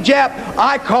sneaky Jap,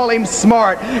 I call him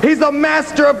smart. He's a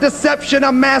master of deception,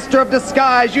 a master of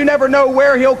disguise. You never know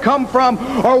where he'll come from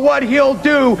or what he'll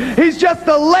do. He's just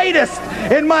the latest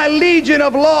in my legion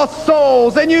of lost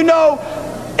souls. And you know,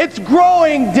 it's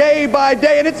growing day by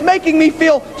day, and it's making me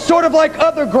feel sort of like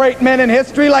other great men in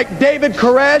history, like David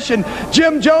Koresh and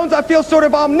Jim Jones. I feel sort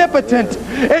of omnipotent.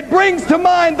 It brings to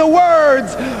mind the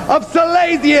words of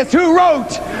Salesius, who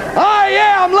wrote, "I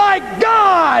am like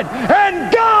God,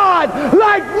 and God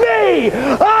like me.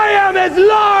 I am as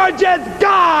large as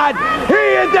God. He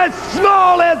is as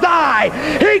small as I.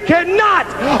 He cannot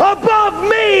above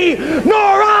me,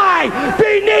 nor I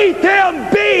beneath him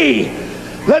be."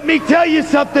 Let me tell you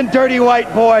something, dirty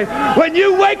white boy. When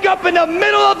you wake up in the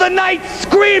middle of the night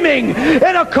screaming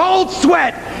in a cold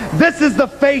sweat, this is the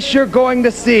face you're going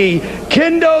to see.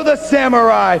 Kendo the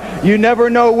Samurai. You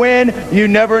never know when, you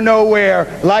never know where.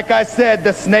 Like I said,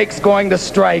 the snake's going to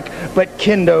strike, but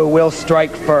Kendo will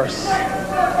strike first.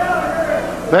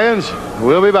 Fans,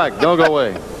 we'll be back. Don't go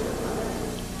away.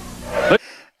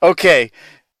 Okay.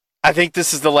 I think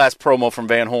this is the last promo from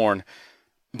Van Horn.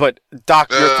 But,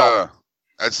 Doc, your thought.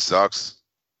 That sucks.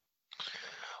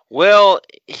 Well,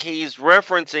 he's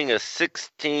referencing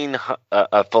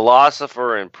a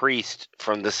philosopher and priest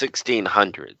from the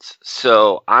 1600s.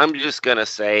 So I'm just going to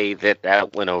say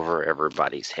that went over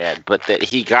everybody's head, but that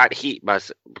he got heat by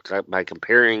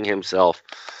comparing himself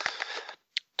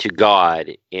to God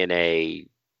in a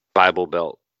Bible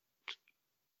Belt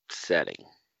setting.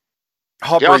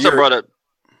 He also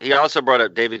brought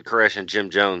up David Koresh and Jim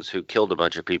Jones, who killed a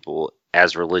bunch of people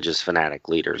as religious fanatic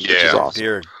leaders, which is awesome.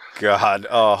 Dear God.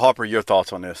 Hopper, your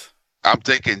thoughts on this? I'm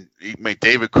thinking,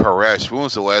 David Koresh, when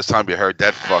was the last time you heard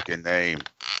that fucking name?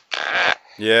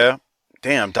 Yeah.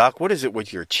 Damn, Doc, what is it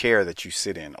with your chair that you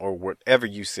sit in, or whatever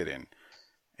you sit in?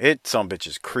 Some bitch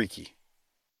is creaky.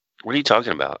 What are you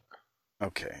talking about?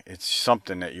 Okay, it's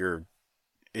something that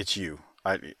it's you.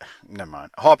 Never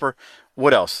mind. Hopper,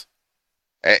 what else?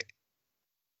 I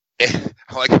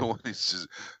like it when he's just,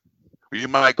 you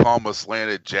might call him a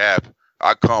slanted Jap.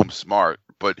 I call him smart,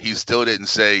 but he still didn't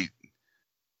say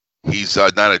he's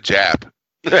not a Jap.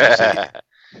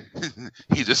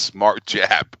 He's a smart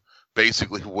Jap.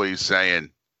 Basically, what he's saying.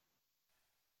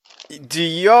 Do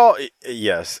y'all?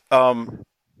 Yes.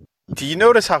 Do you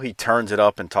notice how he turns it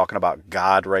up and talking about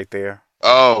God right there?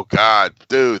 Oh God,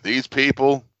 dude, these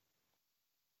people.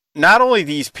 Not only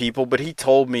these people, but he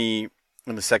told me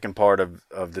in the second part of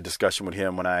the discussion with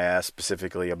him when I asked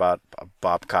specifically about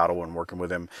Bob Caudle and working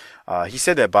with him, he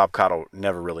said that Bob Caudle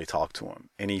never really talked to him.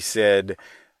 And he said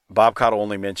Bob Caudle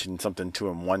only mentioned something to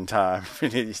him one time.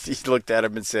 And he looked at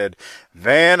him and said,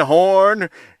 "Van Horn,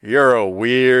 you're a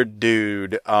weird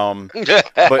dude." But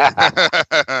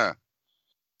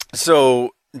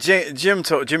so Jim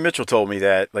Mitchell told me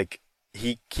that, like,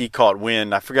 he caught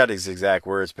wind. I forgot his exact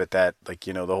words, but that, like,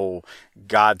 the whole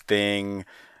God thing,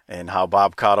 and how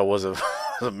Bob Caudle was a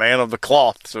man of the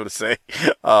cloth, so to say,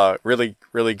 really,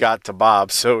 really got to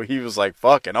Bob. So he was like,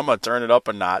 fuck it, I'm going to turn it up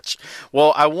a notch.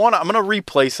 Well, I'm going to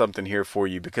replay something here for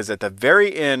you, because at the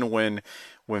very end, when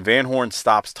Van Horn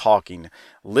stops talking,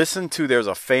 listen to, there's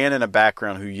a fan in the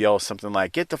background who yells something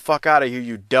like, "Get the fuck out of here,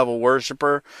 you devil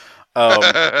worshiper."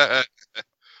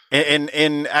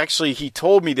 And actually, he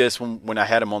told me this when I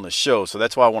had him on the show, so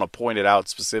that's why I want to point it out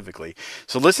specifically.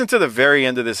 So listen to the very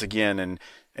end of this again,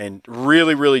 and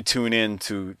really, really tune in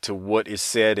to what is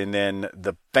said, and then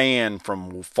the fan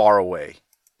from far away.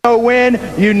 You know when,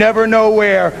 you never know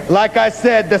where. Like I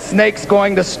said, the snake's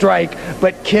going to strike,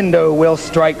 but Kendo will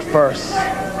strike first.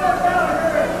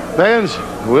 Fans,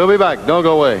 we'll be back. Don't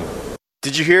go away.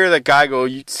 Did you hear that guy go,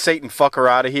 "You Satan fucker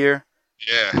out of here"?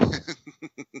 Yeah.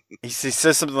 He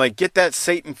says something like, "Get that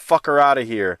Satan fucker out of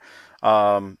here."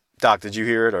 Doc, did you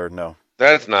hear it or no?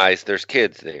 That's nice. There's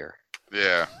kids there.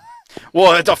 Yeah.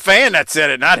 Well, it's a fan that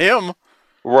said it, not him.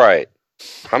 Right.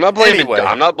 I'm not blaming. Anyway.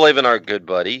 I'm not blaming our good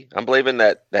buddy. I'm blaming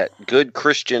that good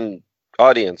Christian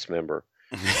audience member.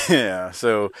 Yeah.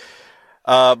 So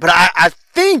But I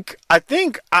think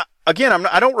again,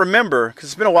 I don't remember because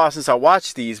it's been a while since I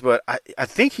watched these, but I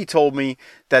think he told me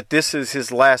that this is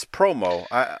his last promo.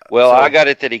 I got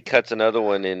it that he cuts another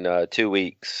one in 2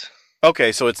 weeks.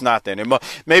 Okay, so it's not then.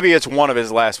 Maybe it's one of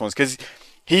his last ones because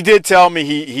he did tell me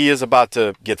he is about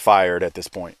to get fired at this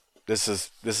point. This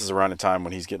is around the time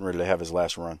when he's getting ready to have his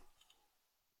last run.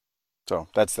 So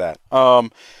that's that.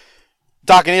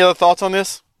 Doc, any other thoughts on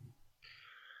this?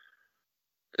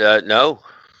 No.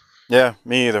 Yeah,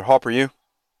 me either. Harper, you?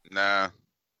 Nah.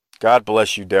 God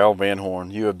bless you, Daryl Van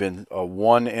Horn. You have been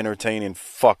one entertaining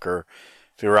fucker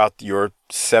throughout your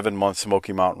 7-month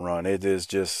Smoky Mountain run. It is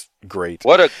just great.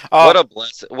 What a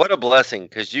blessing! What a blessing!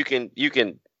 Because you can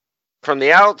from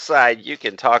the outside you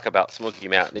can talk about Smoky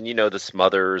Mountain and the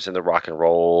Smothers and the Rock and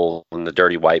Roll and the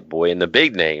Dirty White Boy and the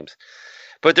big names,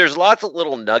 but there's lots of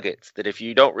little nuggets that if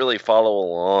you don't really follow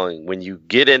along when you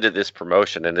get into this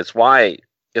promotion, and it's why.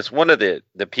 It's one of the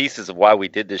pieces of why we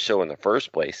did this show in the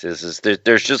first place is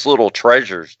there's just little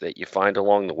treasures that you find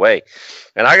along the way.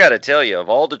 And I got to tell you, of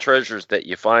all the treasures that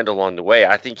you find along the way,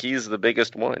 I think he's the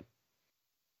biggest one.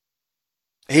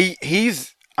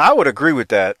 I would agree with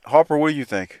that. Harper, what do you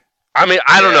think? I mean,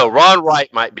 I don't know. Ron Wright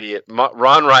might be it.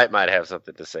 Ron Wright might have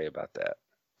something to say about that.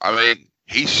 I mean,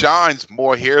 he shines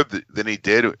more here than he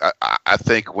did, I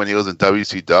think, when he was in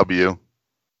WCW.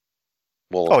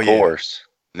 Well, of course.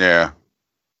 Yeah.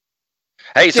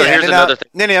 Hey, so here's another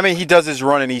thing. I mean, he does his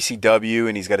run in ECW,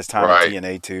 and he's got his time on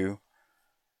TNA, too.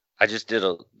 I just did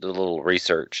a little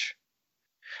research.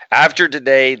 After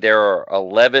today, there are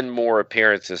 11 more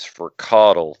appearances for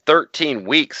Caudle. 13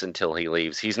 weeks until he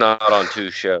leaves. He's not on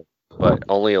 2 shows, but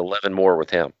only 11 more with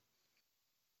him.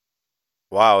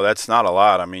 Wow, that's not a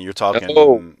lot. I mean, you're talking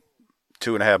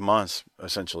 2.5 months,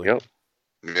 essentially. Yep.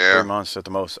 Yeah. 3 months at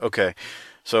the most. Okay.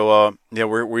 So,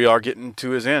 we are getting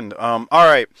to his end. All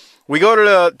right. We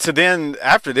go to then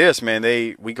after this, man,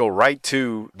 we go right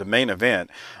to the main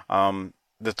event.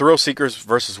 The Thrill Seekers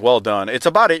versus Well Done. It's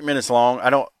about 8 minutes long. I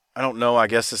don't know. I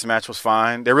guess this match was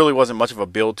fine. There really wasn't much of a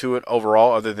build to it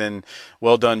overall, other than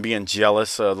Well Done being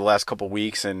jealous the last couple of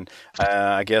weeks, and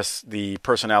I guess the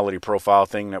personality profile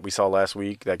thing that we saw last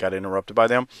week that got interrupted by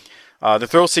them. The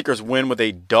Thrill Seekers win with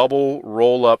a double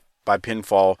roll up by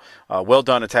pinfall. Well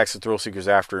Done attacks the Thrill Seekers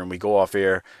after, and we go off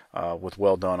air with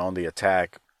Well Done on the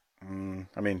attack. I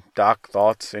mean, Doc,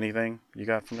 thoughts? Anything you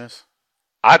got from this?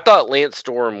 I thought Lance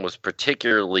Storm was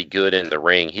particularly good in the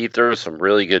ring. He threw some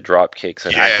really good drop kicks,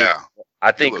 and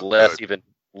I think Les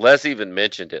even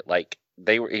mentioned it. Like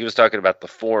he was talking about the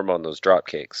form on those drop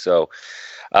kicks. So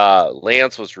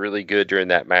Lance was really good during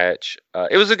that match.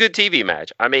 It was a good TV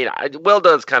match. I mean, Well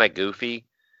Done's kind of goofy,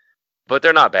 but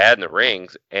they're not bad in the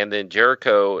rings. And then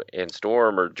Jericho and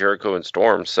Storm.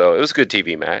 So it was a good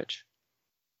TV match.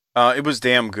 It was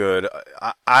damn good.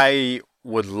 I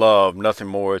would love nothing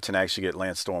more than actually get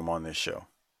Lance Storm on this show.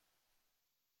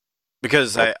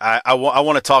 Because I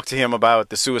want to talk to him about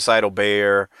the Suicidal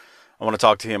Bear. I want to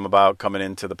talk to him about coming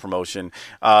into the promotion.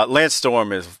 Lance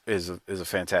Storm is a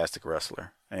fantastic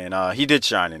wrestler. And he did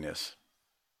shine in this.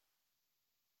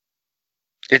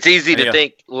 It's easy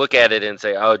to look at it and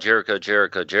say, oh, Jericho.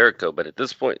 But at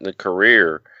this point in the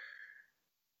career,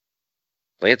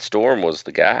 Lance Storm was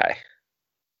the guy.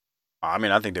 I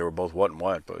mean, I think they were both what and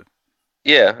what, but...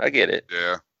 Yeah, I get it.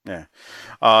 Yeah.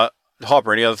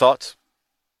 Harper, any other thoughts?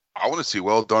 I want to see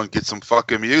Well Done get some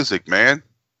fucking music, man.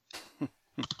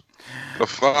 The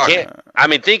fuck? I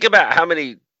mean, think about how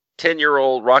many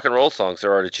 10-year-old rock and roll songs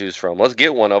there are to choose from. Let's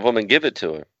get one of them and give it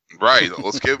to him. Right.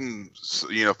 Let's give him,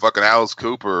 fucking Alice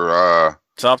Cooper.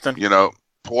 Something.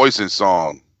 Poison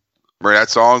song. Remember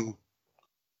that song?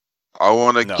 I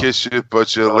want to kiss you,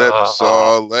 but your lips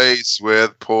are laced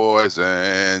with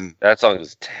poison. That song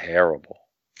is terrible.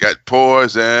 Got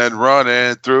poison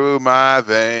running through my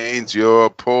veins.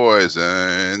 You're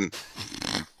poison.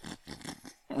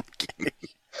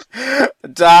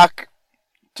 Doc,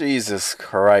 Jesus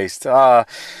Christ.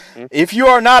 If you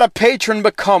are not a patron,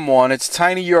 become one. It's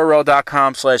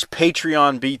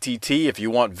tinyurl.com/PatreonBTT. If you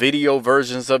want video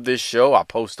versions of this show, I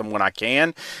post them when I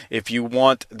can. If you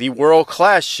want the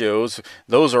world-class shows,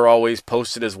 those are always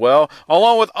posted as well,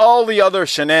 along with all the other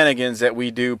shenanigans that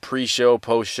we do pre-show,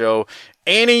 post-show.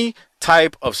 Any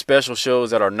type of special shows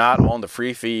that are not on the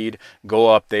free feed go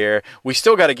up there. We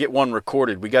still got to get one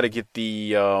recorded. We got to get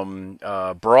the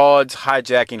Broads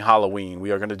Hijacking Halloween. We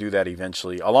are going to do that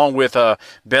eventually, along with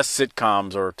best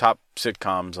sitcoms or top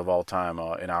sitcoms of all time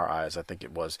in our eyes, I think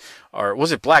it was. Or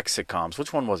was it black sitcoms?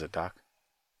 Which one was it, Doc?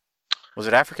 Was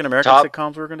it African American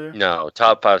sitcoms we were going to do? No,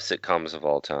 top 5 sitcoms of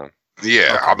all time.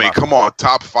 Yeah, okay, I mean, come on,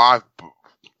 top 5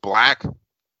 black.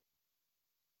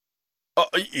 Oh,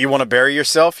 you want to bury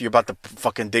yourself? You're about to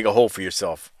fucking dig a hole for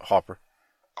yourself, Hopper.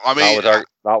 I mean,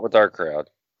 not with our crowd.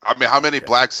 I mean, how many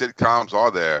black sitcoms are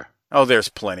there? Oh, there's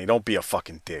plenty. Don't be a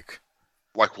fucking dick.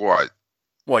 Like what?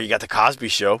 Well, you got the Cosby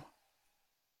Show.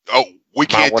 Oh, we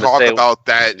can't talk about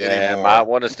that anymore. Might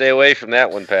want to stay away from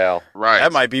that one, pal. Right.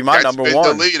 That might be my number one. That's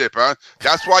been deleted, bro.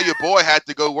 That's why your boy had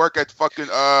to go work at fucking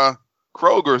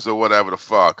Kroger's or whatever the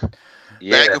fuck.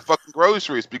 Yeah. Bagging fucking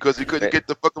groceries because he couldn't get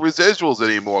the fucking residuals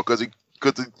anymore because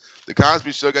the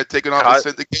Cosby Show got taken off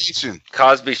the syndication.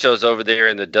 Cosby Show's over there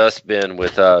in the dustbin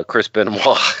with Chris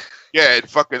Benoit. Yeah, and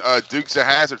fucking Dukes of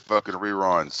Hazzard fucking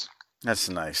reruns. That's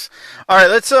nice. All right,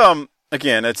 let's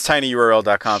again, it's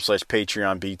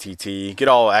tinyurl.com/PatreonBTT. Get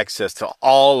all access to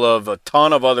all of a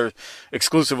ton of other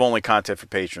exclusive only content for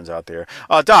patrons out there.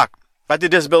 Doc, I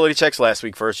did disability checks last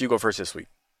week first. You go first this week.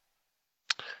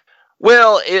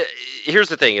 Well, here's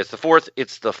the thing: it's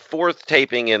the fourth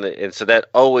taping, and so that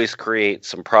always creates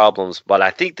some problems. But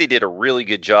I think they did a really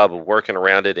good job of working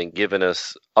around it and giving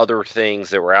us other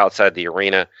things that were outside the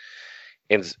arena.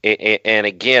 And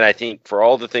again, I think for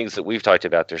all the things that we've talked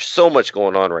about, there's so much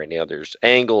going on right now. There's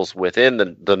angles within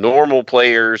the normal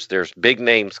players. There's big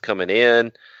names coming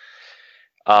in.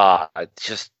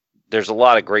 Just there's a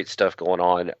lot of great stuff going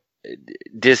on.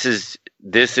 This is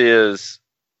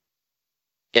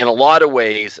in a lot of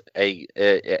ways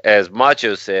as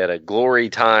Macho said, a glory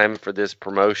time for this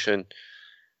promotion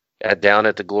down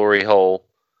at the Glory Hole.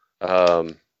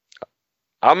 I'm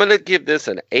going to give this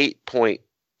an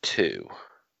 8.2.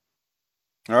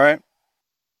 All right.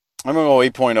 I'm going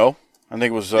to go 8.0. I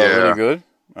think it was really good.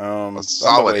 A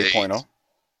solid 8.0.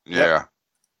 Yeah. Yep.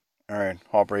 All right,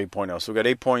 Hopper 8.0. So we got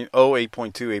 8.0,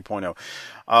 8.2,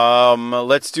 8.0.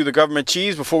 Let's do the government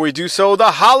cheese. Before we do so,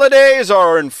 the holidays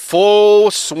are in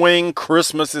full swing.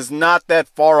 Christmas is not that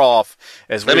far off.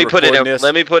 Let me put it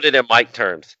in Mike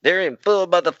terms. They're in full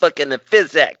motherfucking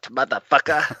physics,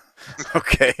 motherfucker.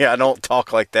 Okay, I don't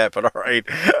talk like that, but all right.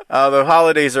 The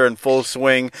holidays are in full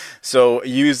swing, so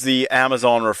use the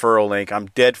Amazon referral link. I'm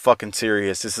dead fucking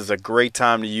serious. This is a great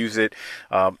time to use it.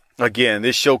 Again,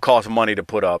 this show costs money to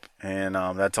put up, and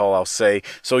that's all I'll say.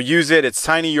 So use it. It's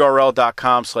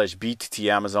tinyurl.com/BTT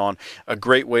Amazon. A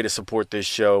great way to support this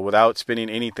show without spending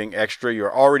anything extra.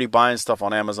 You're already buying stuff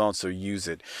on Amazon, so use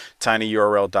it.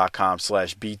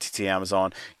 tinyurl.com/BTT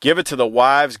Amazon. Give it to the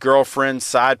wives, girlfriends,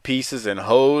 side pieces, and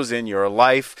hoes in your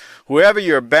life. Whoever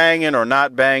you're banging or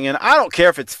not banging, I don't care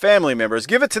if it's family members.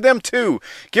 Give it to them too.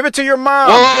 Give it to your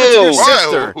mom. Whoa, give it to your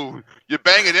sister. You're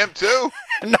banging them too?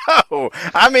 No,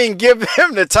 I mean give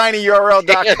them the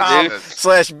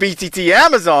tinyurl.com/BTT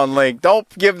Amazon link. Don't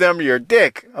give them your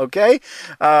dick, okay?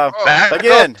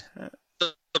 Again,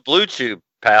 the Blue Chew,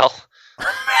 pal.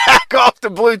 Back off the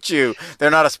Blue Chew.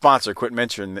 They're not a sponsor. Quit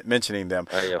mentioning them.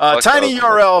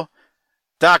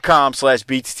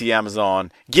 tinyurl.com/BTT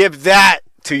Amazon. Give that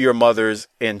to your mothers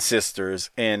and sisters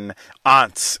and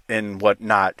aunts and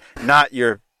whatnot. Not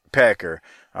your pecker.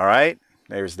 All right?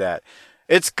 There's that.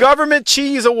 It's Government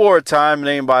Cheese Award time,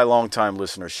 named by longtime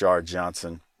listener Shard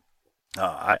Johnson.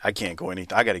 I can't go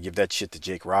anything. I got to give that shit to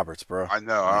Jake Roberts, bro. I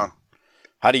know, huh?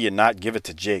 How do you not give it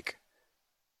to Jake?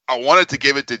 I wanted to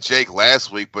give it to Jake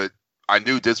last week, but I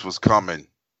knew this was coming.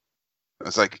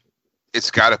 It's like,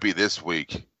 it's got to be this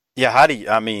week. Yeah,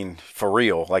 for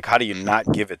real, like, how do you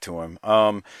not give it to him?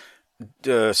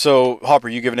 So, Hopper,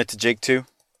 you giving it to Jake too?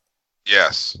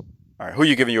 Yes. All right, who are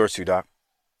you giving yours to, Doc?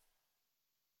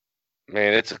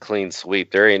 Man, it's a clean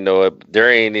sweep. There ain't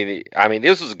any. I mean,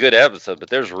 this was a good episode, but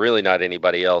there's really not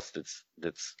anybody else that's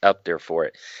up there for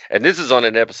it. And this is on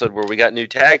an episode where we got new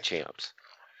tag champs,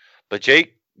 but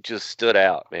Jake just stood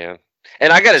out, man.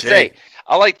 And I gotta say,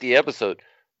 I like the episode,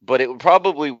 but it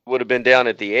probably would have been down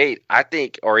at the 8, I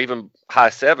think, or even high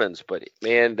 7s. But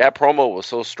man, that promo was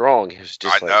so strong. It was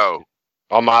just know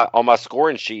on my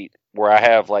scoring sheet where I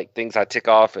have like things I tick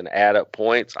off and add up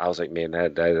points. I was like, man,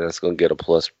 that's gonna get a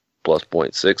plus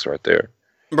 0.6 right there.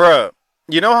 Bruh,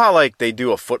 you know how like they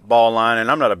do a football line, and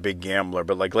I'm not a big gambler,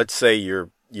 but like let's say you're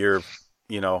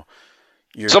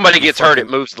somebody gets hurt, it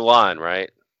moves the line, right?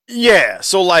 Yeah.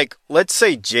 So like let's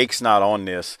say Jake's not on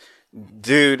this.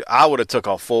 Dude, I would have took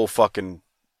a full fucking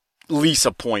least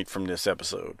a point from this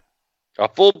episode. A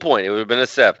full point. It would have been a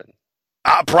 7.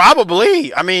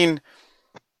 Probably. I mean,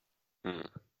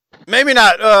 maybe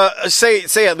not.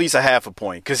 Say at least a half a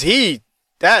point, because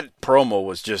that promo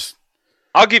was just.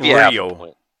 I'll give you real. half a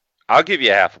point. I'll give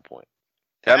you half a point.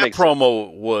 That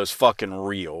promo was fucking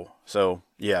real. So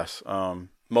yes,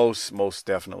 most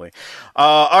definitely.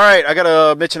 All right, I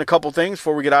gotta mention a couple things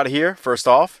before we get out of here. First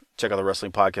off, Check out the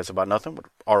Wrestling Podcast About Nothing with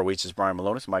ROH's Brian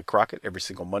Malonis, Mike Crockett. Every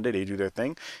single Monday, they do their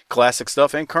thing. Classic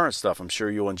stuff and current stuff. I'm sure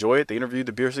you'll enjoy it. They interviewed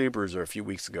the Beer City Bruiser a few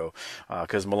weeks ago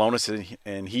because Malonis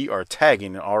and he are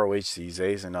tagging in ROH these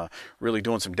days and really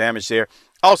doing some damage there.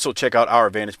 Also, check out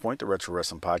Our Vantage Point, the Retro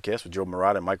Wrestling Podcast with Joe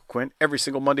Murata and Michael Quinn every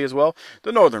single Monday as well.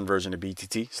 The northern version of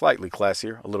BTT, slightly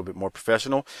classier, a little bit more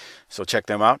professional. So check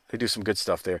them out. They do some good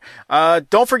stuff there.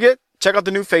 Don't forget, check out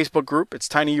the new Facebook group. It's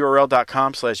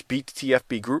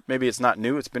tinyurl.com/BTTFB group. Maybe it's not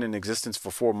new. It's been in existence for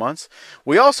 4 months.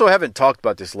 We also haven't talked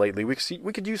about this lately.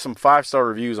 We could use some 5-star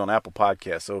reviews on Apple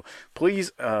Podcasts. So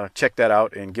please check that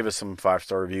out and give us some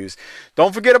 5-star reviews.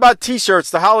 Don't forget about T-shirts.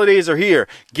 The holidays are here.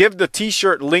 Give the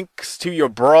T-shirt links to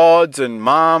your broads and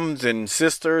moms and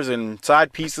sisters and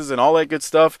side pieces and all that good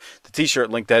stuff. The T-shirt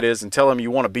link, that is, and tell them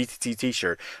you want a BTT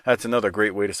T-shirt. That's another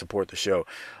great way to support the show.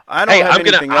 I don't have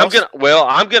anything else.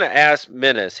 I'm gonna ask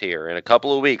Menace here in a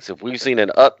couple of weeks if we've seen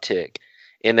an uptick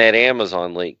in that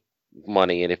Amazon link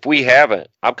money, and if we haven't,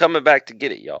 I'm coming back to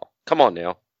get it, y'all. Come on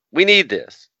now, we need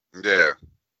this. Yeah.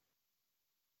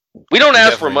 We don't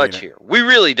ask for much here. We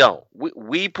really don't.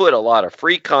 We put a lot of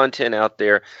free content out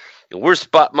there, and we're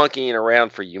spot monkeying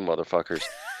around for you motherfuckers.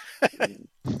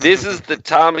 This is the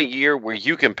time of year where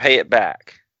you can pay it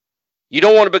back. You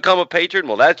don't want to become a patron?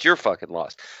 Well, that's your fucking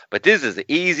loss. But this is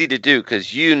easy to do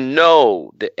because you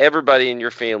know that everybody in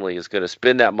your family is going to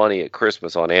spend that money at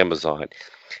Christmas on Amazon.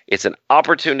 It's an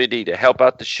opportunity to help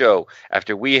out the show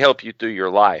after we help you through your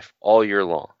life all year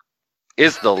long.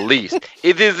 It's the least.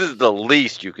 This is the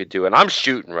least you could do. And I'm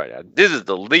shooting right now. This is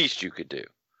the least you could do.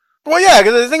 Well, yeah,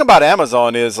 because the thing about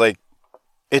Amazon is, like,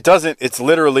 it's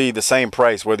literally the same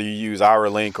price whether you use our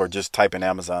link or just type in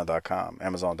amazon.com.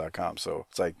 So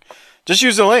it's like, just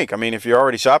use the link. I mean, if you're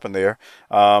already shopping there,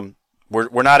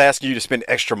 we're not asking you to spend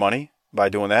extra money by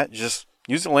doing that. Just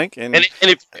use the link. And if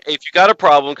you got a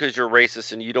problem because you're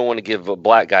racist and you don't want to give a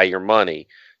black guy your money,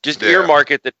 just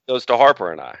earmark it that goes to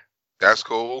Harper and I. That's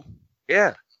cool.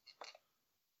 Yeah.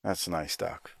 That's nice,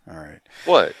 Doc. All right.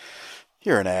 What?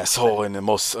 You're an asshole in the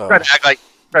most... Try to act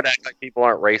like people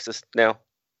aren't racist now.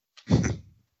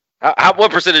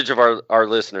 What percentage of our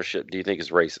listenership do you think is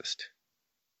racist?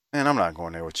 Man, I'm not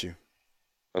going there with you.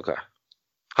 Okay.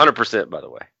 100%, by the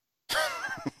way.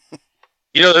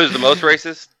 You know who's the most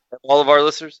racist of all of our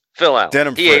listeners? Phil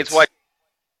Allen. He hates white.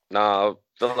 No,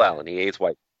 Phil Allen. He hates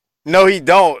white. No, he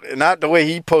don't. Not the way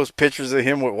he posts pictures of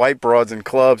him with white broads in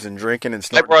clubs and drinking and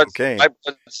snorting cocaine. White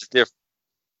broads is different.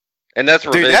 And that's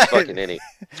revenge fucking any.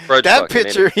 That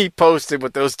picture he posted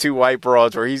with those two white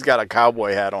broads where he's got a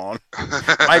cowboy hat on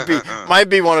might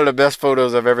be one of the best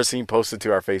photos I've ever seen posted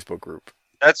to our Facebook group.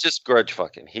 That's just grudge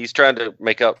fucking. He's trying to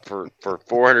make up for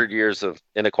 400 years of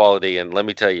inequality, and let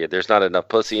me tell you, there's not enough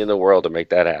pussy in the world to make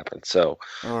that happen. So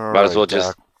might as well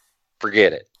just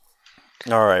forget it.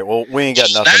 All right. Well, we ain't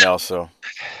got nothing else. So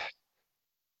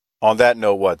on that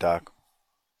note, what, Doc?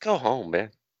 Go home, man.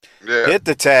 Yeah. Hit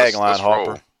the tagline,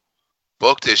 Harper. Roll.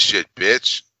 Book this shit,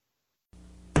 bitch.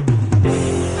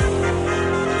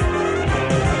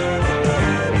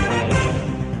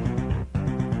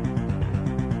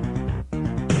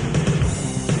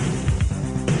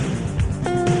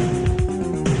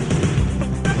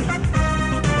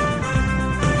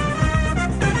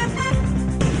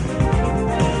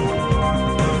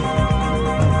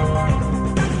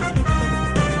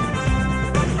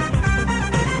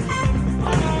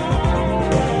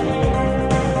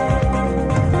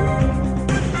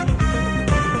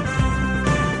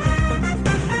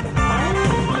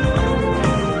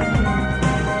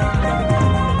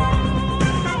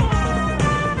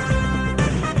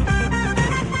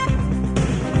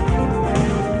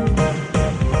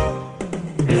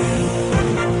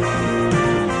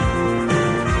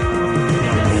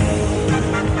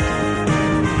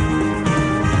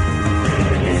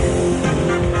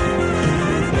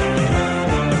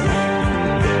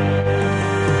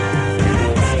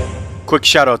 Quick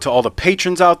shout out to all the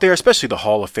patrons out there, especially the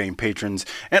Hall of Fame patrons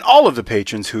and all of the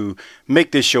patrons who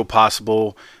make this show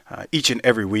possible each and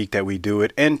every week that we do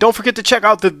it. And don't forget to check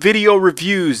out the video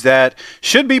reviews that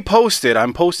should be posted.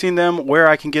 I'm posting them where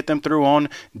I can get them through on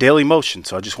Daily Motion.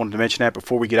 So I just wanted to mention that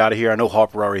before we get out of here. I know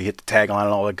Harper already hit the tagline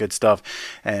and all that good stuff.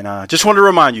 And just wanted to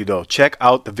remind you, though, check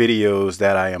out the videos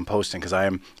that I am posting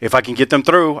because if I can get them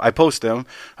through, I post them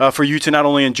for you to not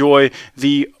only enjoy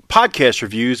the podcast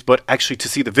reviews, but actually to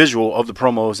see the visual of the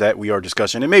promos that we are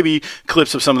discussing and maybe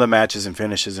clips of some of the matches and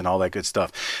finishes and all that good stuff.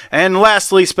 And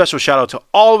lastly, special shout out to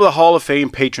all of the Hall of Fame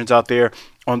patrons out there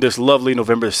on this lovely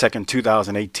November 2nd,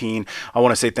 2018. I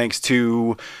want to say thanks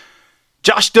to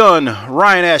Josh Dunn,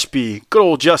 Ryan Ashby, good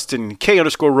old Justin,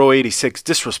 K_row86,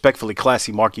 Disrespectfully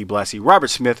Classy, Marky Blassie, Robert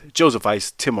Smith, Joseph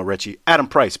Ice, Tim Orechi, Adam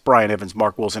Price, Brian Evans,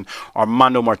 Mark Wilson,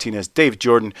 Armando Martinez, Dave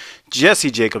Jordan, Jesse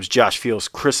Jacobs, Josh Fields,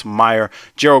 Chris Meyer,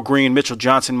 Gerald Green, Mitchell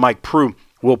Johnson, Mike Prue,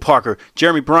 Will Parker,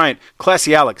 Jeremy Bryant,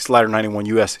 Classy Alex, Slider91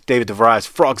 US, David DeVries,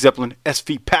 Frog Zeppelin,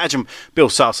 SV Pagem, Bill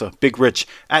Salsa, Big Rich,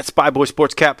 at Spyboy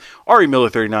Sports Cap, Ari Miller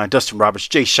 39, Dustin Roberts,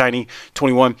 Jay Shiny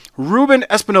 21, Ruben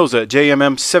Espinoza,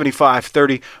 JMM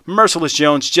 7530, Merciless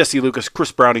Jones, Jesse Lucas,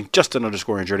 Chris Browning,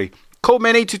 Justin_Andretti,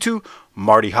 Coleman 822,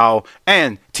 Marty Howell,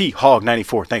 and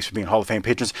T-Hog94. Thanks for being Hall of Fame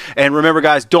patrons. And remember,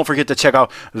 guys, don't forget to check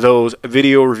out those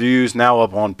video reviews now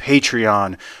up on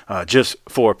Patreon, just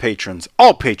for patrons.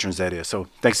 All patrons, that is. So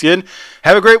thanks again.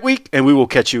 Have a great week, and we will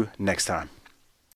catch you next time.